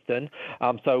Launceston.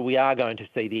 So we are going to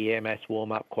see the air mass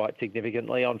warm up quite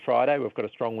significantly on Friday. We've got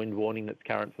a strong wind warning that's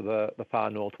current for the far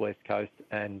northwest coast,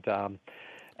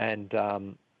 and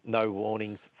no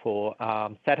warnings for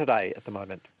Saturday at the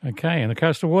moment. Okay, and the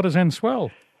coastal waters and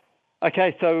swell.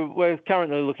 Okay, so we're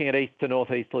currently looking at east to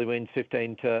northeasterly winds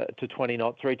 15 to 20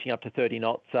 knots, reaching up to 30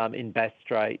 knots in Bass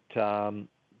Strait in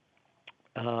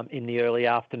the early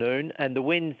afternoon, and the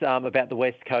winds about the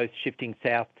west coast shifting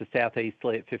south to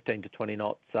southeasterly at 15 to 20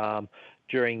 knots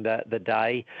during the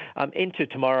day. Into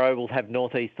tomorrow, we'll have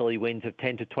northeasterly winds of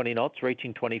 10 to 20 knots,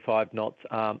 reaching 25 knots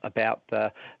about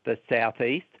the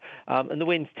southeast, and the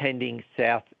winds tending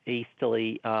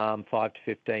southeasterly 5 to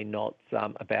 15 knots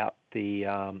about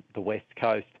the west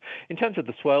coast. In terms of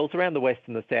the swells, around the west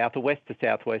and the south, a west to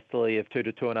southwesterly of 2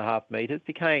 to 2.5 metres,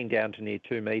 decaying down to near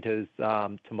 2 metres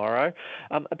tomorrow.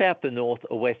 About the north,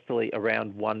 a westerly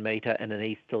around 1 metre and an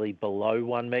easterly below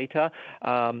 1 metre,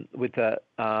 with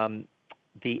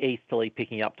the easterly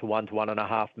picking up to 1 to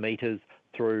 1.5 metres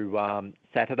through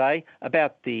Saturday.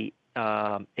 About the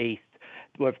east,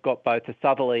 we've got both a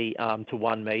southerly to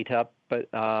 1 metre,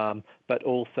 but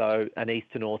also an east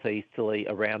to northeasterly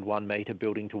around 1 metre,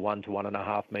 building to 1 to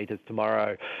 1.5 metres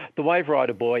tomorrow. The wave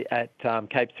rider buoy at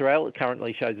Cape Sorel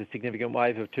currently shows a significant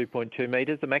wave of 2.2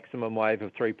 metres, a maximum wave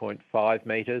of 3.5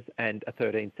 metres and a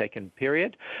 13-second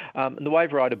period. And the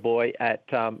wave rider buoy at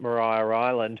Maria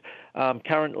Island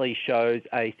currently shows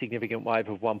a significant wave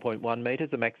of 1.1 metres,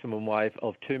 a maximum wave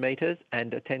of 2 metres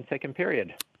and a 10-second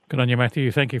period. Good on you,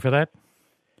 Matthew. Thank you for that.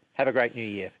 Have a great new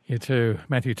year. You too.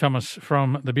 Matthew Thomas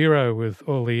from the Bureau with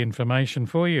all the information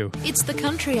for you. It's the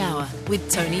Country Hour with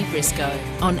Tony Briscoe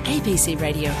on ABC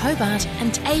Radio Hobart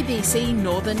and ABC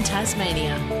Northern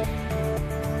Tasmania.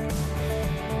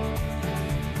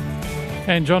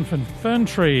 And John from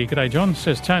Ferntree. G'day, John.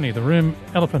 Says Tony, the room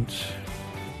elephant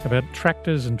about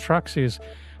tractors and trucks is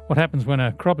what happens when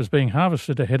a crop is being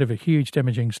harvested ahead of a huge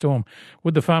damaging storm.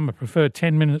 Would the farmer prefer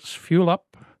 10 minutes fuel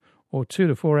up or 2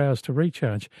 to 4 hours to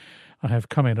recharge? I have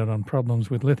commented on problems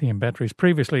with lithium batteries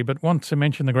previously, but want to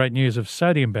mention the great news of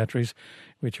sodium batteries,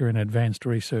 which are in advanced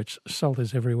research. Salt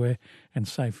is everywhere and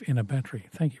safe in a battery.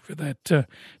 Thank you for that,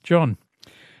 John.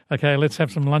 Okay, let's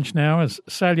have some lunch now. As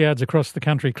sale yards across the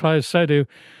country close, so do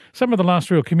some of the last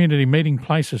real community meeting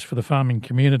places for the farming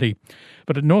community.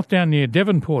 But at Northdown near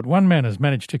Devonport, one man has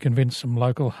managed to convince some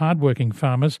local hard-working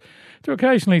farmers to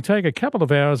occasionally take a couple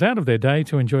of hours out of their day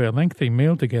to enjoy a lengthy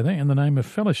meal together in the name of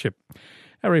fellowship.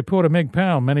 Our reporter Meg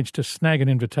Powell managed to snag an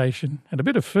invitation and a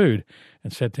bit of food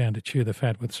and sat down to chew the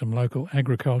fat with some local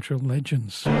agricultural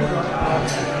legends.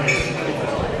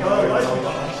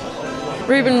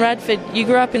 Ruben Radford, you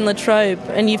grew up in Latrobe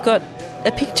and you've got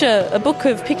a book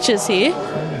of pictures here.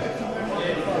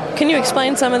 Can you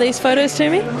explain some of these photos to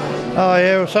me? Oh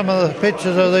yeah, well, some of the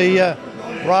pictures of the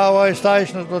railway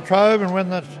station at Latrobe and when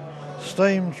the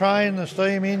steam train, the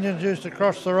steam engines used to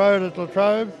cross the road at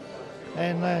Latrobe,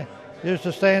 and they used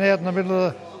to stand out in the middle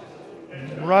of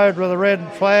the road with a red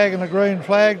flag and a green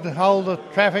flag to hold the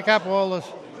traffic up while the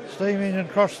steam engine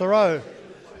crossed the road.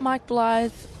 Mike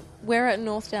Blythe, we're at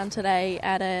Northdown today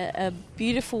at a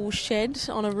beautiful shed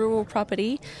on a rural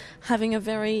property having a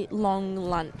very long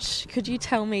lunch. Could you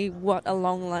tell me what a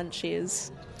long lunch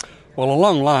is? Well, a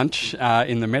long lunch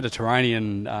in the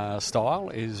Mediterranean style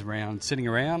is sitting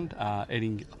around,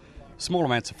 eating small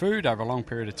amounts of food over a long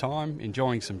period of time,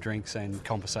 enjoying some drinks and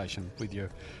conversation with your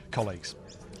colleagues.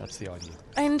 That's the idea.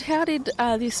 And how did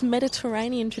this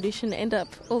Mediterranean tradition end up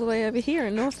all the way over here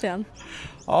in Northdown?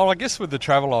 Oh, I guess with the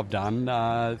travel I've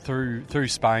done through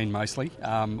Spain mostly,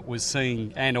 was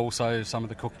seeing, and also some of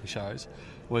the cooking shows,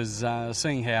 was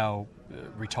seeing how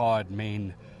retired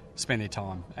men spend their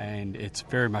time, and it's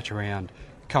very much around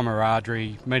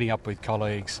camaraderie, meeting up with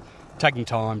colleagues, taking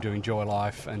time to enjoy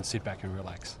life and sit back and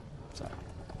relax.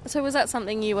 So was that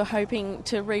something you were hoping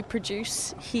to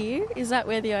reproduce here? Is that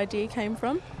where the idea came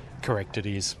from? Correct, it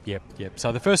is. Yep.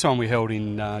 So the first one we held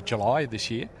in July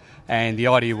this year, and the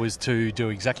idea was to do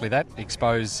exactly that,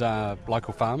 expose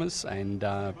local farmers and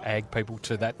ag people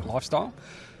to that lifestyle.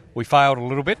 We failed a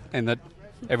little bit in that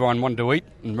everyone wanted to eat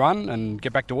and run and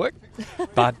get back to work,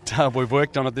 but we've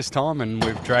worked on it this time and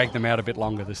we've dragged them out a bit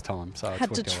longer this time. So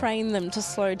had to train them to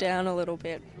slow down a little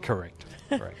bit. Correct.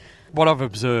 What I've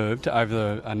observed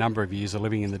over a number of years of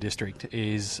living in the district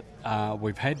is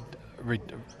we've had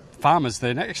farmers,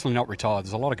 they're actually not retired.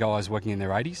 There's a lot of guys working in their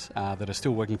 80s that are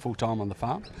still working full-time on the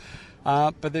farm,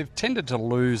 but they've tended to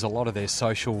lose a lot of their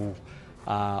social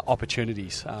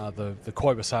opportunities. The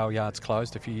Koiba sale yards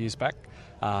closed a few years back,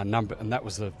 and that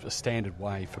was a standard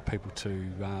way for people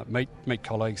to meet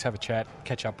colleagues, have a chat,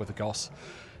 catch up with the goss.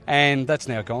 And that's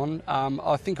now gone.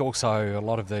 I think also a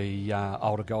lot of the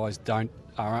older guys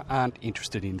aren't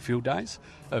interested in field days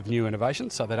of new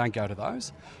innovations, so they don't go to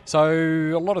those. So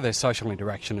a lot of their social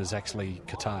interaction is actually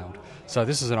curtailed. So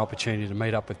this is an opportunity to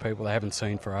meet up with people they haven't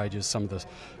seen for ages, some of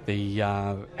the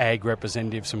ag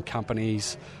representatives from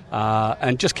companies,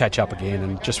 and just catch up again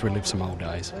and just relive some old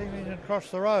days.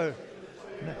 Across the road.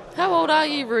 How old are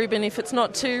you, Ruben, if it's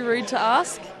not too rude to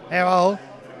ask? How old?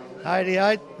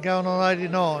 88, going on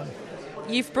 89.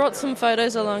 You've brought some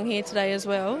photos along here today as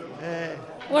well. Yeah.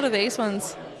 What are these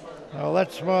ones? Well,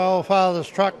 that's my old father's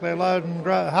truck. They're loading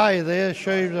hay there,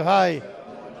 sheaves of hay.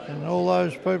 And all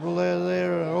those people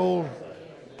there are all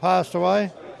passed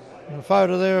away. And a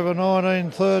photo there of a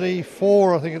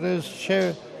 1934, I think it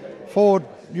is, Ford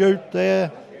Ute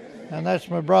there. And that's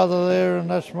my brother there, and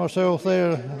that's myself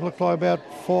there. It looked like about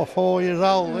 4 years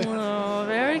old there. Oh,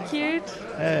 very cute.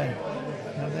 Yeah.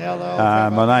 And the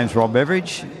other my name's Rob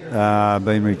Beveridge. I've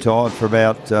been retired for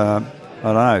about,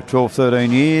 12,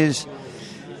 13 years.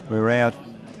 We're out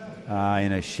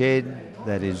in a shed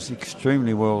that is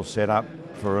extremely well set up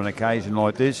for an occasion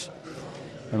like this.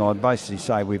 And I'd basically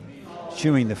say we're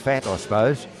chewing the fat, I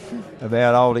suppose,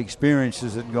 about old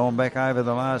experiences that have gone back over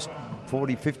the last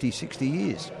 40, 50, 60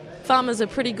 years. Farmers are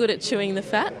pretty good at chewing the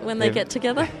fat when they get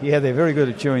together. Yeah, they're very good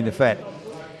at chewing the fat.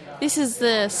 This is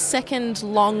the second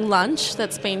long lunch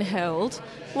that's been held.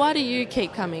 Why do you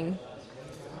keep coming?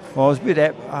 Well, I was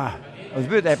a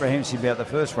bit apprehensive about the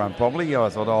first one, probably. I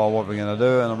thought, what are we going to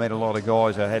do? And I met a lot of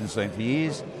guys I hadn't seen for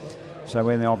years. So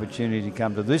when the opportunity to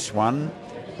come to this one,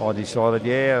 I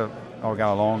decided, I'll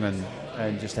go along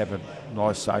and just have a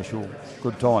nice social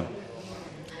good time.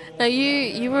 Now,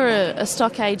 you were a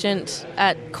stock agent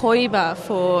at Koiba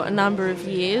for a number of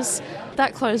years.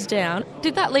 That closed down.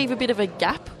 Did that leave a bit of a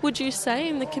gap, would you say,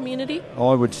 in the community?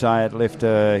 I would say it left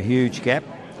a huge gap.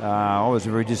 I was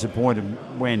very disappointed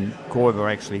when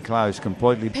Koiba actually closed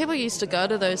completely. People used to go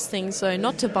to those things, though,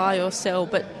 not to buy or sell,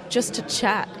 but just to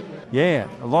chat. Yeah,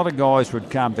 a lot of guys would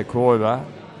come to Koiba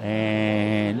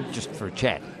and just for a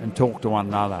chat and talk to one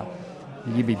another.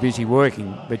 You'd be busy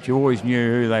working, but you always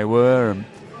knew who they were and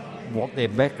what their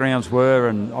backgrounds were.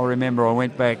 And I remember I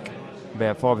went back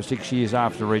about 5 or 6 years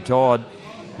after I retired,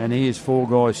 and here's 4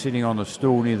 guys sitting on a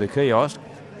stool near the kiosk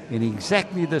in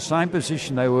exactly the same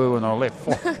position they were when I left.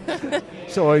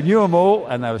 So I knew them all,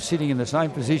 and they were sitting in the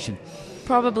same position.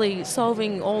 Probably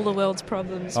solving all the world's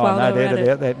problems while they were at it. No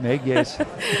doubt about that, Meg, yes.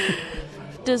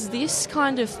 Does this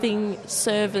kind of thing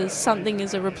serve as something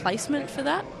as a replacement for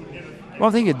that? Well,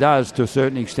 I think it does to a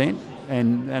certain extent,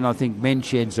 and I think men's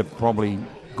sheds are probably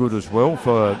good as well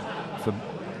for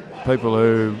people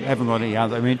who haven't got any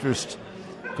other interest,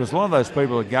 because a lot of those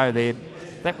people that go there,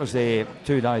 that was their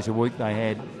 2 days a week they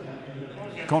had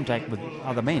contact with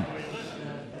other men.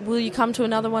 Will you come to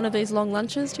another one of these long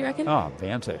lunches, do you reckon? Oh,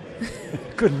 bound to.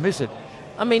 Couldn't miss it.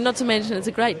 I mean, not to mention it's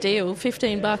a great deal,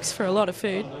 $15 for a lot of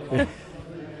food.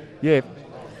 Yeah.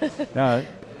 No,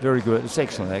 very good. It's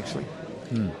excellent, actually.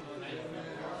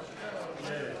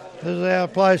 This is our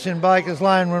place in Bakers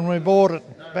Lane when we bought it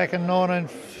back in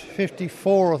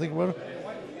 1954, I think it was.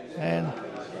 And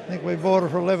I think we bought it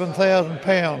for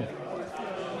 £11,000.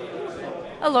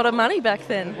 A lot of money back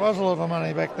then. It was a lot of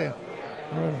money back then.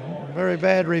 It was very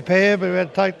bad repair, but we had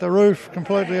to take the roof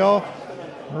completely off,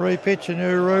 re-pitch a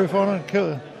new roof on it,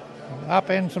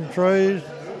 upend some trees,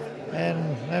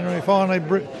 and then we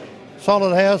finally,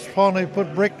 solid house, finally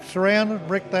put bricks around it,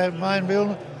 bricked the main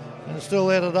building, and it's still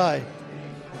there today.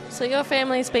 So your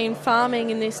family's been farming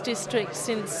in this district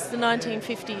since the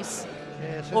 1950s,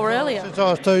 or earlier? Since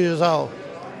I was 2 years old.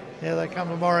 Yeah, they come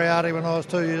to Moriarty when I was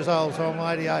 2 years old, so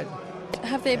I'm 88.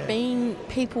 Have there been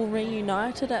people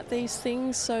reunited at these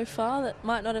things so far that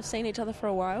might not have seen each other for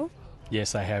a while?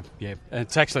 Yes, they have, yeah.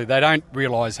 It's actually, they don't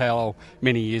realise how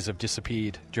many years have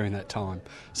disappeared during that time.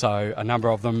 So a number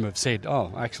of them have said,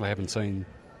 I actually haven't seen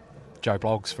Joe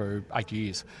Bloggs for 8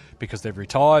 years because they've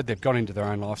retired, they've got into their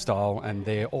own lifestyle, and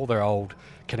all their old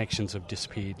connections have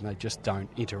disappeared and they just don't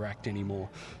interact anymore.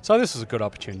 So this is a good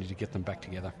opportunity to get them back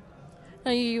together.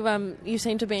 Now you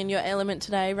seem to be in your element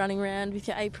today, running around with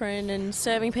your apron and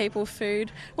serving people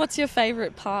food. What's your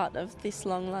favourite part of this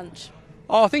long lunch?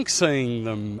 I think seeing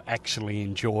them actually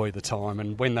enjoy the time,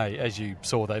 and when they, as you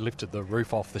saw, they lifted the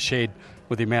roof off the shed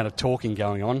with the amount of talking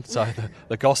going on, so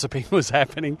the gossiping was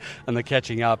happening and the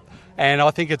catching up, and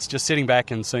I think it's just sitting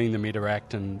back and seeing them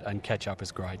interact and catch up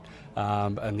is great.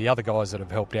 And the other guys that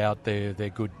have helped out, they're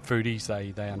good foodies,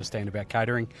 they understand about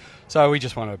catering, so we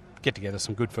just want to get together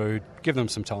some good food, give them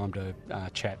some time to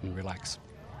chat and relax.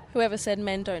 Whoever said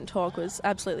men don't talk was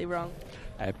absolutely wrong.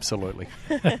 Absolutely.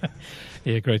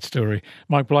 Yeah, great story.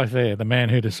 Mike Blythe there, the man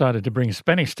who decided to bring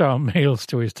Spanish-style meals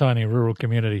to his tiny rural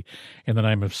community in the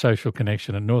name of social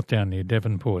connection at Northdown near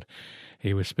Devonport.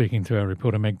 He was speaking to our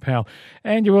reporter Meg Powell.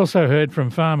 And you also heard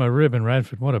from farmer Reuben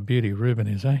Radford. What a beauty Reuben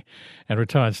is, eh? And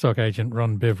retired stock agent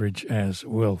Ron Beveridge as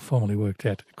well, formerly worked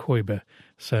at Koiba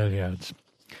Sale Yards.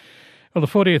 Well, the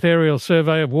 40th Aerial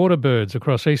Survey of Water Birds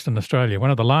across eastern Australia,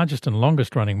 one of the largest and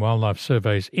longest-running wildlife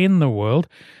surveys in the world,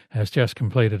 has just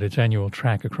completed its annual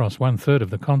track across one-third of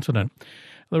the continent.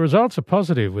 The results are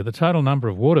positive, with the total number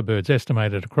of water birds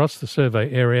estimated across the survey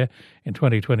area in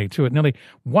 2022 at nearly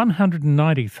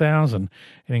 190,000,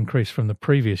 an increase from the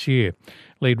previous year.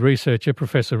 Lead researcher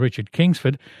Professor Richard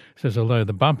Kingsford says although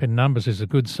the bump in numbers is a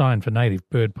good sign for native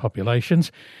bird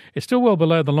populations, it's still well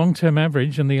below the long-term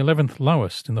average and the 11th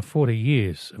lowest in the 40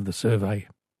 years of the survey.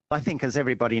 I think, as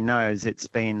everybody knows, it's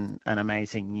been an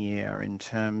amazing year in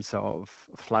terms of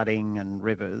flooding and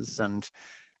rivers, and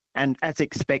as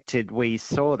expected, we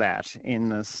saw that in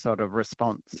the sort of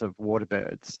response of water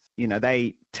birds. You know,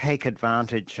 they take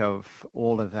advantage of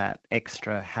all of that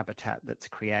extra habitat that's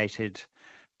created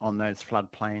on those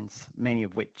floodplains, many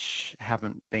of which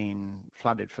haven't been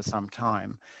flooded for some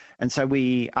time. And so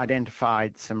we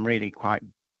identified some really quite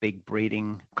big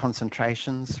breeding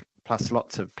concentrations, plus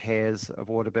lots of pairs of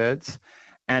water birds.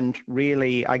 And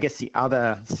really, I guess the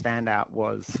other standout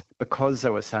was because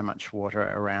there was so much water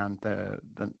around, the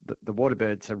water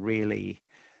birds are really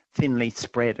thinly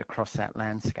spread across that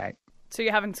landscape. So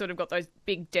you haven't sort of got those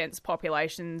big, dense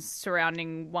populations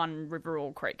surrounding one river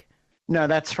or creek? No,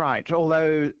 that's right.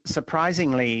 Although,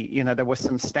 surprisingly, you know, there were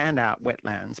some standout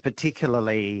wetlands,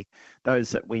 particularly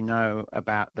those that we know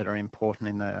about that are important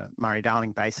in the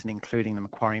Murray-Darling Basin, including the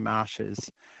Macquarie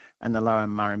Marshes and the lower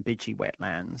Murrumbidgee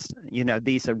wetlands. You know,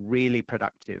 these are really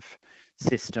productive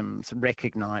systems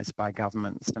recognised by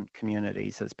governments and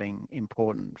communities as being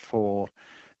important for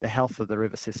the health of the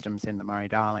river systems in the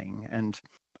Murray-Darling, and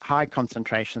high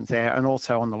concentrations there, and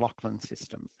also on the Lachlan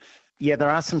system. Yeah, there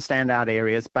are some standout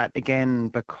areas, but again,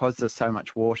 because there's so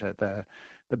much water, the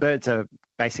birds are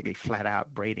basically flat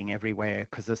out breeding everywhere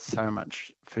because there's so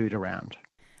much food around.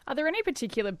 Are there any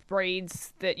particular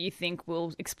breeds that you think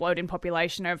will explode in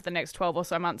population over the next 12 or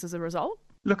so months as a result?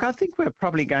 Look, I think we're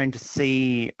probably going to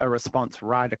see a response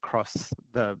right across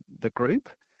the group.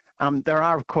 There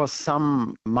are, of course,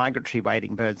 some migratory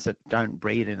wading birds that don't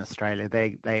breed in Australia.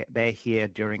 They're here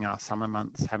during our summer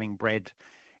months, having bred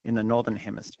in the northern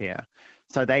hemisphere.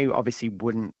 So they obviously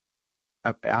wouldn't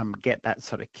get that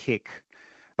sort of kick,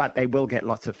 but they will get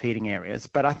lots of feeding areas.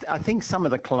 But I think some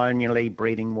of the colonially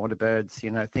breeding water birds,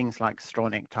 you know, things like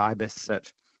straw-necked ibis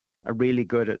that are really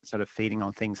good at sort of feeding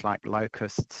on things like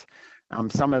locusts.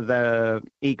 Some of the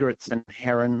egrets and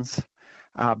herons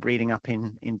are breeding up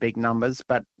in big numbers,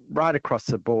 but right across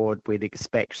the board, we'd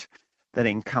expect that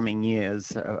in coming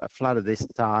years, a flood of this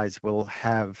size will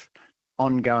have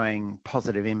ongoing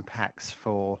positive impacts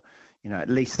for, at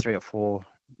least 3 or 4,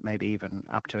 maybe even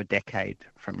up to a decade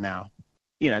from now.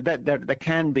 There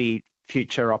can be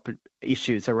future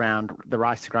issues around the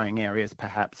rice growing areas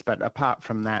perhaps, but apart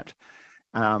from that,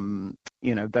 the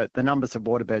numbers of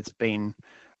waterbirds been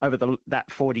over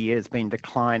that 40 years been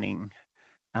declining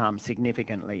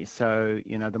significantly. So,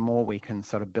 the more we can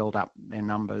sort of build up their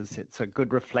numbers, it's a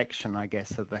good reflection, I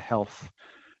guess, of the health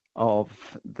of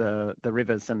the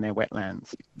rivers and their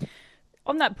wetlands.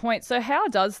 On that point, so how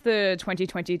does the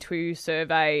 2022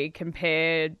 survey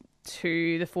compare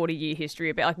to the 40-year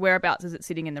history? Like, whereabouts is it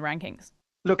sitting in the rankings?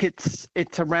 Look, it's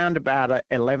around about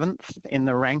 11th in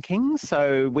the rankings.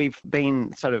 So we've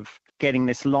been sort of getting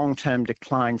this long-term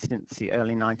decline since the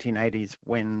early 1980s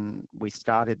when we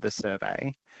started the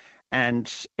survey.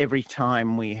 And every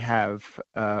time we have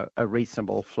a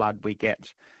reasonable flood, we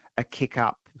get a kick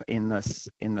up in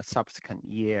the subsequent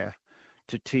year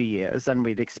to 2 years, and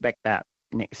we'd expect that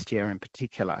next year in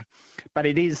particular. But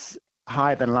it is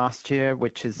higher than last year,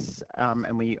 which is,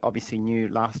 and we obviously knew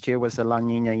last year was a La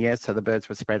Nina year, so the birds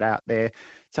were spread out there.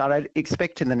 So I'd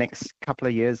expect in the next couple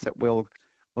of years that we'll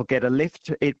get a lift.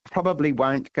 It probably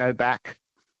won't go back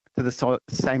to the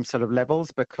same sort of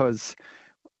levels because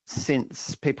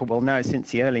since people will know,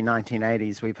 since the early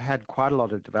 1980s, we've had quite a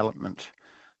lot of development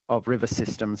of river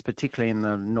systems, particularly in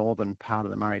the northern part of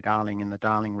the Murray-Darling and the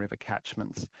Darling River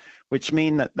catchments, which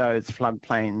mean that those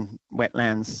floodplain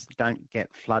wetlands don't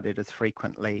get flooded as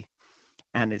frequently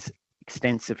and as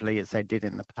extensively as they did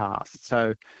in the past.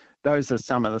 So those are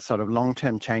some of the sort of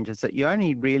long-term changes that you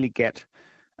only really get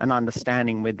an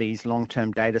understanding with these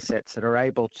long-term data sets that are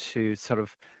able to sort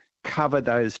of cover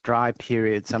those dry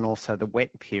periods and also the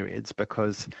wet periods,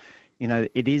 because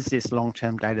it is this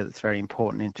long-term data that's very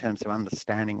important in terms of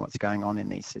understanding what's going on in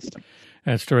these systems.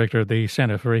 That's Director of the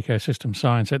Centre for Ecosystem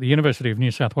Science at the University of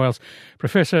New South Wales,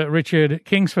 Professor Richard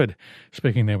Kingsford,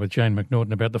 speaking there with Jane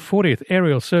McNaughton about the 40th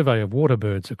aerial survey of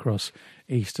waterbirds across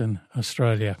eastern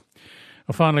Australia.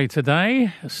 Well, finally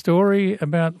today, a story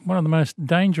about one of the most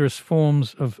dangerous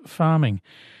forms of farming.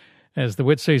 As the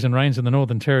wet season rains in the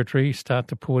Northern Territory start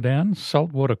to pour down,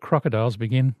 saltwater crocodiles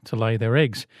begin to lay their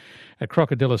eggs. At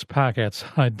Crocodilus Park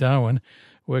outside Darwin,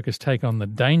 workers take on the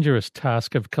dangerous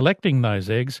task of collecting those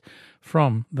eggs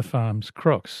from the farm's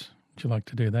crocs. Would you like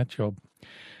to do that job?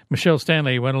 Michelle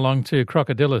Stanley went along to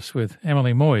Crocodilus with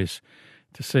Emily Moyes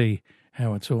to see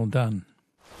how it's all done.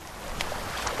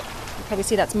 You probably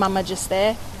see that's Mama just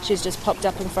there. She's just popped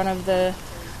up in front of the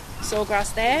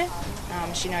sawgrass there.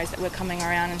 She knows that we're coming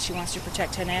around and she wants to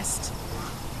protect her nest.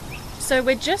 So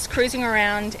we're just cruising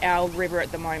around our river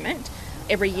at the moment.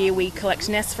 Every year we collect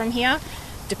nests from here.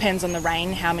 Depends on the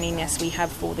rain, how many nests we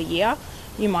have for the year.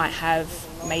 You might have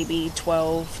maybe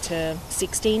 12 to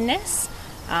 16 nests.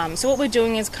 So what we're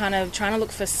doing is kind of trying to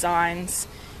look for signs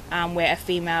where a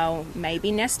female may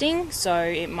be nesting. So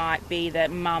it might be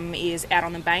that mum is out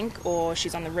on the bank or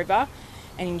she's on the river,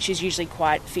 and she's usually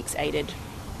quite fixated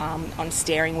on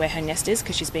staring where her nest is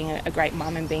because she's being a great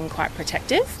mum and being quite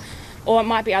protective. Or it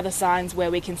might be other signs where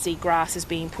we can see grass is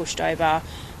being pushed over,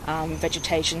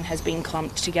 vegetation has been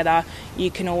clumped together.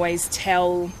 You can always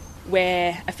tell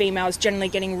where a female is generally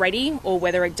getting ready or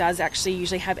whether it does actually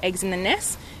usually have eggs in the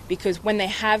nest, because when they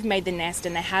have made the nest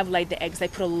and they have laid the eggs, they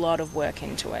put a lot of work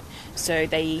into it. So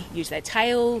they use their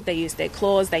tail, they use their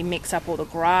claws, they mix up all the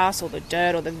grass or the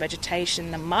dirt or the vegetation,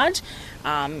 the mud,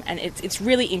 and it's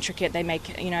really intricate. They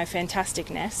make a fantastic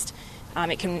nest.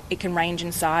 It can range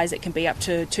in size. It can be up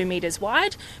to 2 metres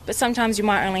wide, but sometimes you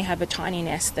might only have a tiny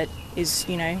nest that is,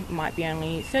 might be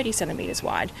only 30 centimetres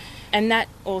wide. And that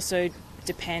also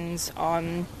depends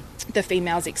on the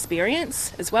female's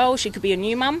experience as well. She could be a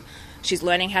new mum. She's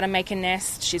learning how to make a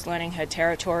nest. She's learning her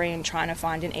territory and trying to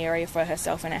find an area for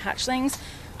herself and her hatchlings.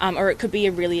 Or it could be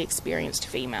a really experienced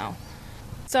female.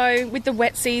 So with the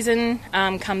wet season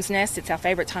comes nest. It's our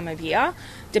favourite time of year.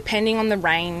 Depending on the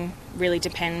rain, really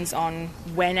depends on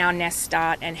when our nests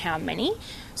start and how many.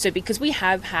 So because we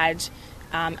have had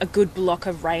a good block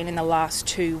of rain in the last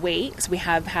 2 weeks, we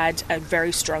have had a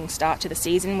very strong start to the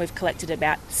season. We've collected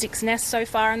about 6 nests so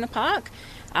far in the park.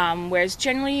 Whereas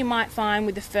generally you might find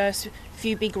with the first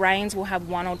few big rains we'll have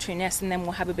 1 or 2 nests and then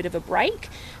we'll have a bit of a break.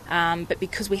 But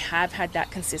because we have had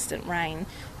that consistent rain,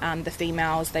 the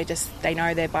females, they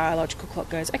know their biological clock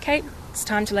goes, okay, it's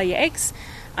time to lay your eggs.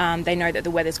 They know that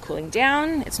the weather's cooling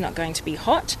down, it's not going to be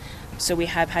hot. So we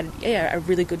have had a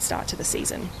really good start to the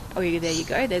season. Oh, yeah, there you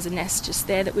go. There's a nest just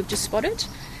there that we've just spotted.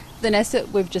 The nest that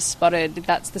we've just spotted,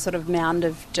 that's the sort of mound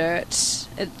of dirt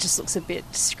it just looks a bit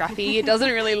scrappy. It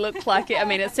doesn't really look like it. I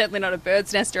mean, it's certainly not a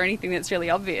bird's nest or anything that's really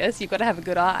obvious. You've got to have a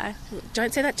good eye.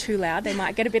 Don't say that too loud. They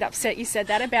might get a bit upset you said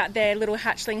that about their little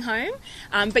hatchling home.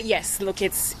 But yes, look,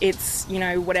 it's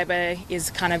whatever is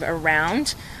kind of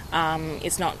around.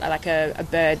 It's not like a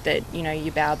bird that,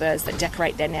 your bowerbirds that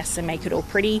decorate their nests and make it all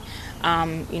pretty.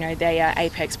 They are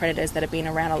apex predators that have been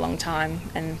around a long time,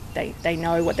 and they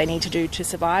know what they need to do to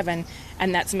survive, and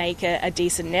that's make a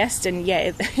decent nest. And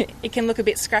yeah, it can look a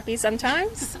bit scrappy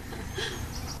sometimes.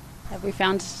 Have we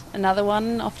found another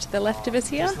one off to the left of us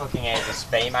here? Just looking at this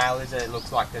female, it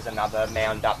looks like there's another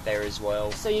mound up there as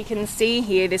well. So you can see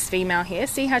here, this female here,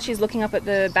 see how she's looking up at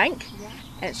the bank? Yeah.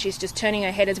 And she's just turning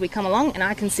her head as we come along, and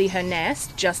I can see her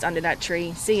nest just under that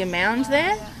tree. See a mound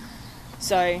there? Yeah.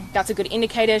 So that's a good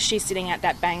indicator. She's sitting at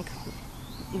that bank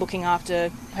looking after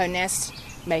her nest,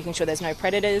 making sure there's no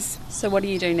predators. So what do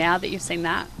you do now that you've seen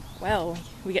that? Well,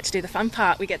 we get to do the fun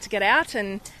part. We get to get out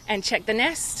and check the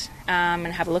nest and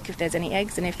have a look if there's any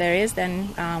eggs. And if there is, then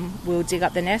we'll dig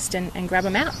up the nest and grab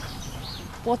them out.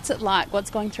 What's it like? What's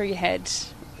going through your head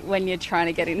when you're trying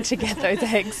to get in to get those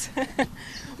eggs?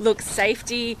 Look,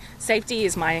 safety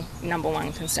is my number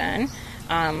one concern.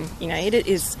 It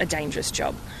is a dangerous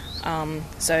job.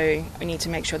 So we need to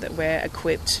make sure that we're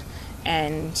equipped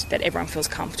and that everyone feels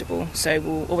comfortable. So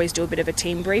we'll always do a bit of a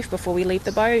team brief before we leave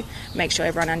the boat, make sure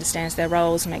everyone understands their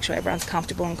roles, make sure everyone's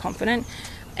comfortable and confident,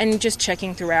 and just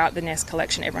checking throughout the nest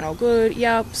collection, everyone all good,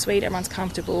 yep, sweet, everyone's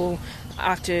comfortable.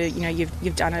 After,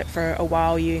 you've done it for a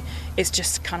while, it's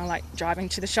just kind of like driving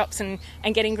to the shops and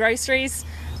getting groceries,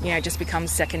 it just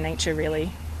becomes second nature,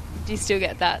 really. Do you still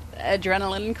get that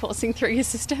adrenaline coursing through your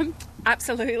system?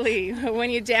 Absolutely. When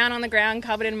you're down on the ground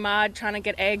covered in mud trying to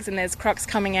get eggs and there's crocs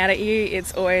coming out at you,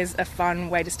 it's always a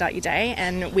fun way to start your day,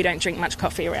 and we don't drink much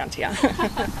coffee around here.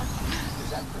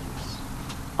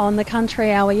 On the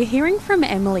Country Hour, you're hearing from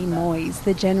Emily Moyes,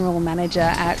 the General Manager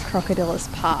at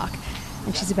Crocodilus Park,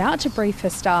 and she's about to brief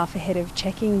her staff ahead of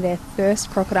checking their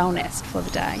first crocodile nest for the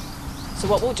day. So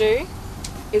what we'll do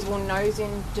is we'll nose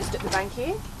in just at the bank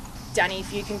here. Danny,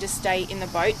 if you can just stay in the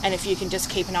boat, and if you can just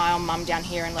keep an eye on Mum down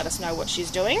here and let us know what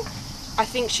she's doing. I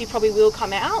think she probably will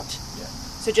come out,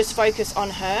 so just focus on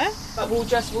her. But we'll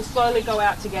slowly go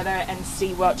out together and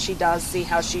see what she does, see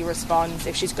how she responds,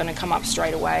 if she's going to come up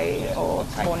straight away or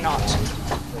not.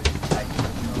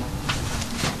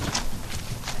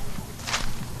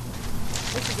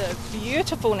 This is a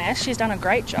beautiful nest. She's done a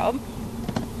great job.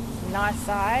 Nice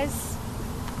size.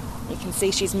 You can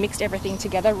see she's mixed everything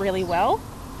together really well.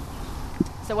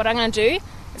 So what I'm going to do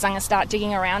is I'm going to start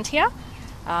digging around here,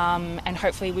 and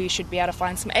hopefully we should be able to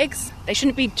find some eggs. They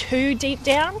shouldn't be too deep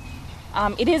down.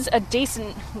 It is a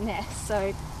decent nest,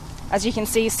 so as you can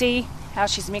see how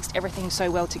she's mixed everything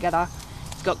so well together.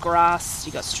 You've got grass,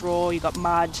 you've got straw, you've got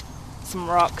mud, some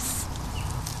rocks.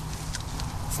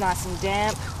 It's nice and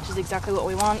damp, which is exactly what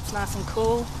we want. It's nice and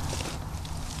cool.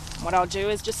 What I'll do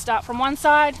is just start from one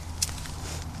side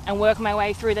and work my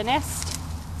way through the nest.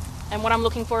 And what I'm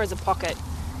looking for is a pocket.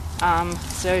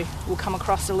 So we'll come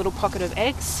across a little pocket of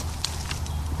eggs.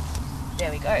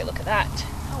 There we go, look at that.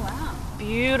 Oh wow.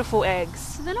 Beautiful eggs.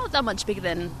 So they're not that much bigger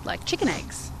than like chicken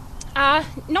eggs?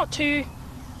 Not too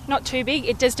big.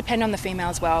 It does depend on the female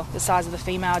as well. The size of the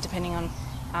female, depending on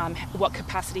what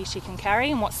capacity she can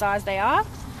carry and what size they are.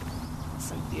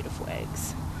 Some beautiful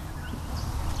eggs.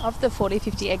 Of the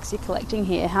 40-50 eggs you're collecting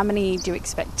here, how many do you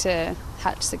expect to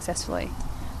hatch successfully?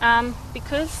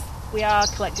 Because we are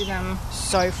collecting them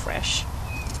so fresh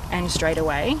and straight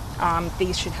away,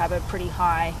 these should have a pretty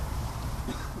high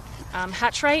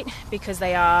hatch rate because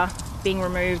they are being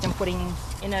removed and putting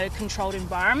in a controlled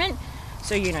environment.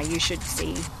 So, you should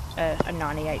see a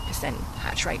 98%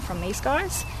 hatch rate from these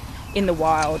guys. In the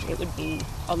wild, it would be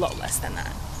a lot less than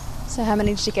that. So how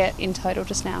many did you get in total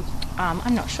just now?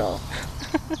 I'm not sure.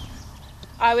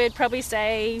 I would probably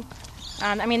say,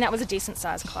 that was a decent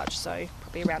sized clutch, so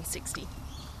probably around 60.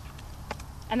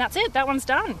 And that's it, that one's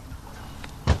done.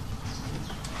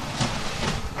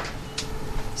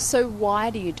 So why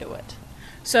do you do it?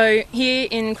 So here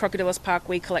in Crocodilus Park,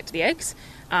 we collect the eggs,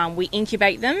 we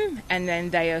incubate them, and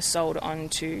then they are sold on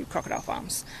to crocodile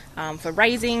farms for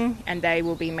raising, and they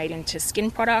will be made into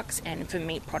skin products and for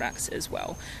meat products as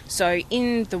well. So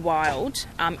in the wild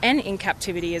and in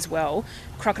captivity as well,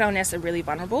 crocodile nests are really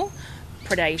vulnerable.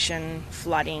 Predation,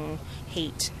 flooding,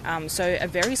 heat. So a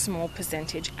very small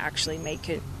percentage actually make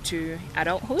it to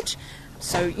adulthood.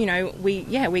 So,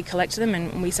 we collect them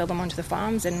and we sell them onto the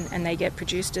farms and they get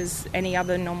produced as any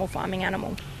other normal farming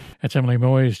animal. That's Emily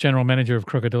Moyes, General Manager of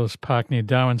Crocodilus Park near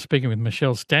Darwin, speaking with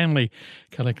Michelle Stanley,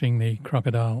 collecting the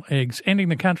crocodile eggs. Ending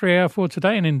the Country Hour for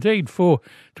today and indeed for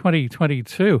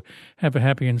 2022. Have a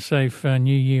happy and safe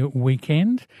New Year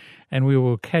weekend, and we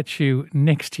will catch you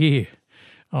next year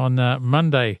on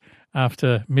Monday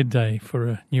after midday for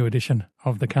a new edition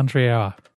of the Country Hour.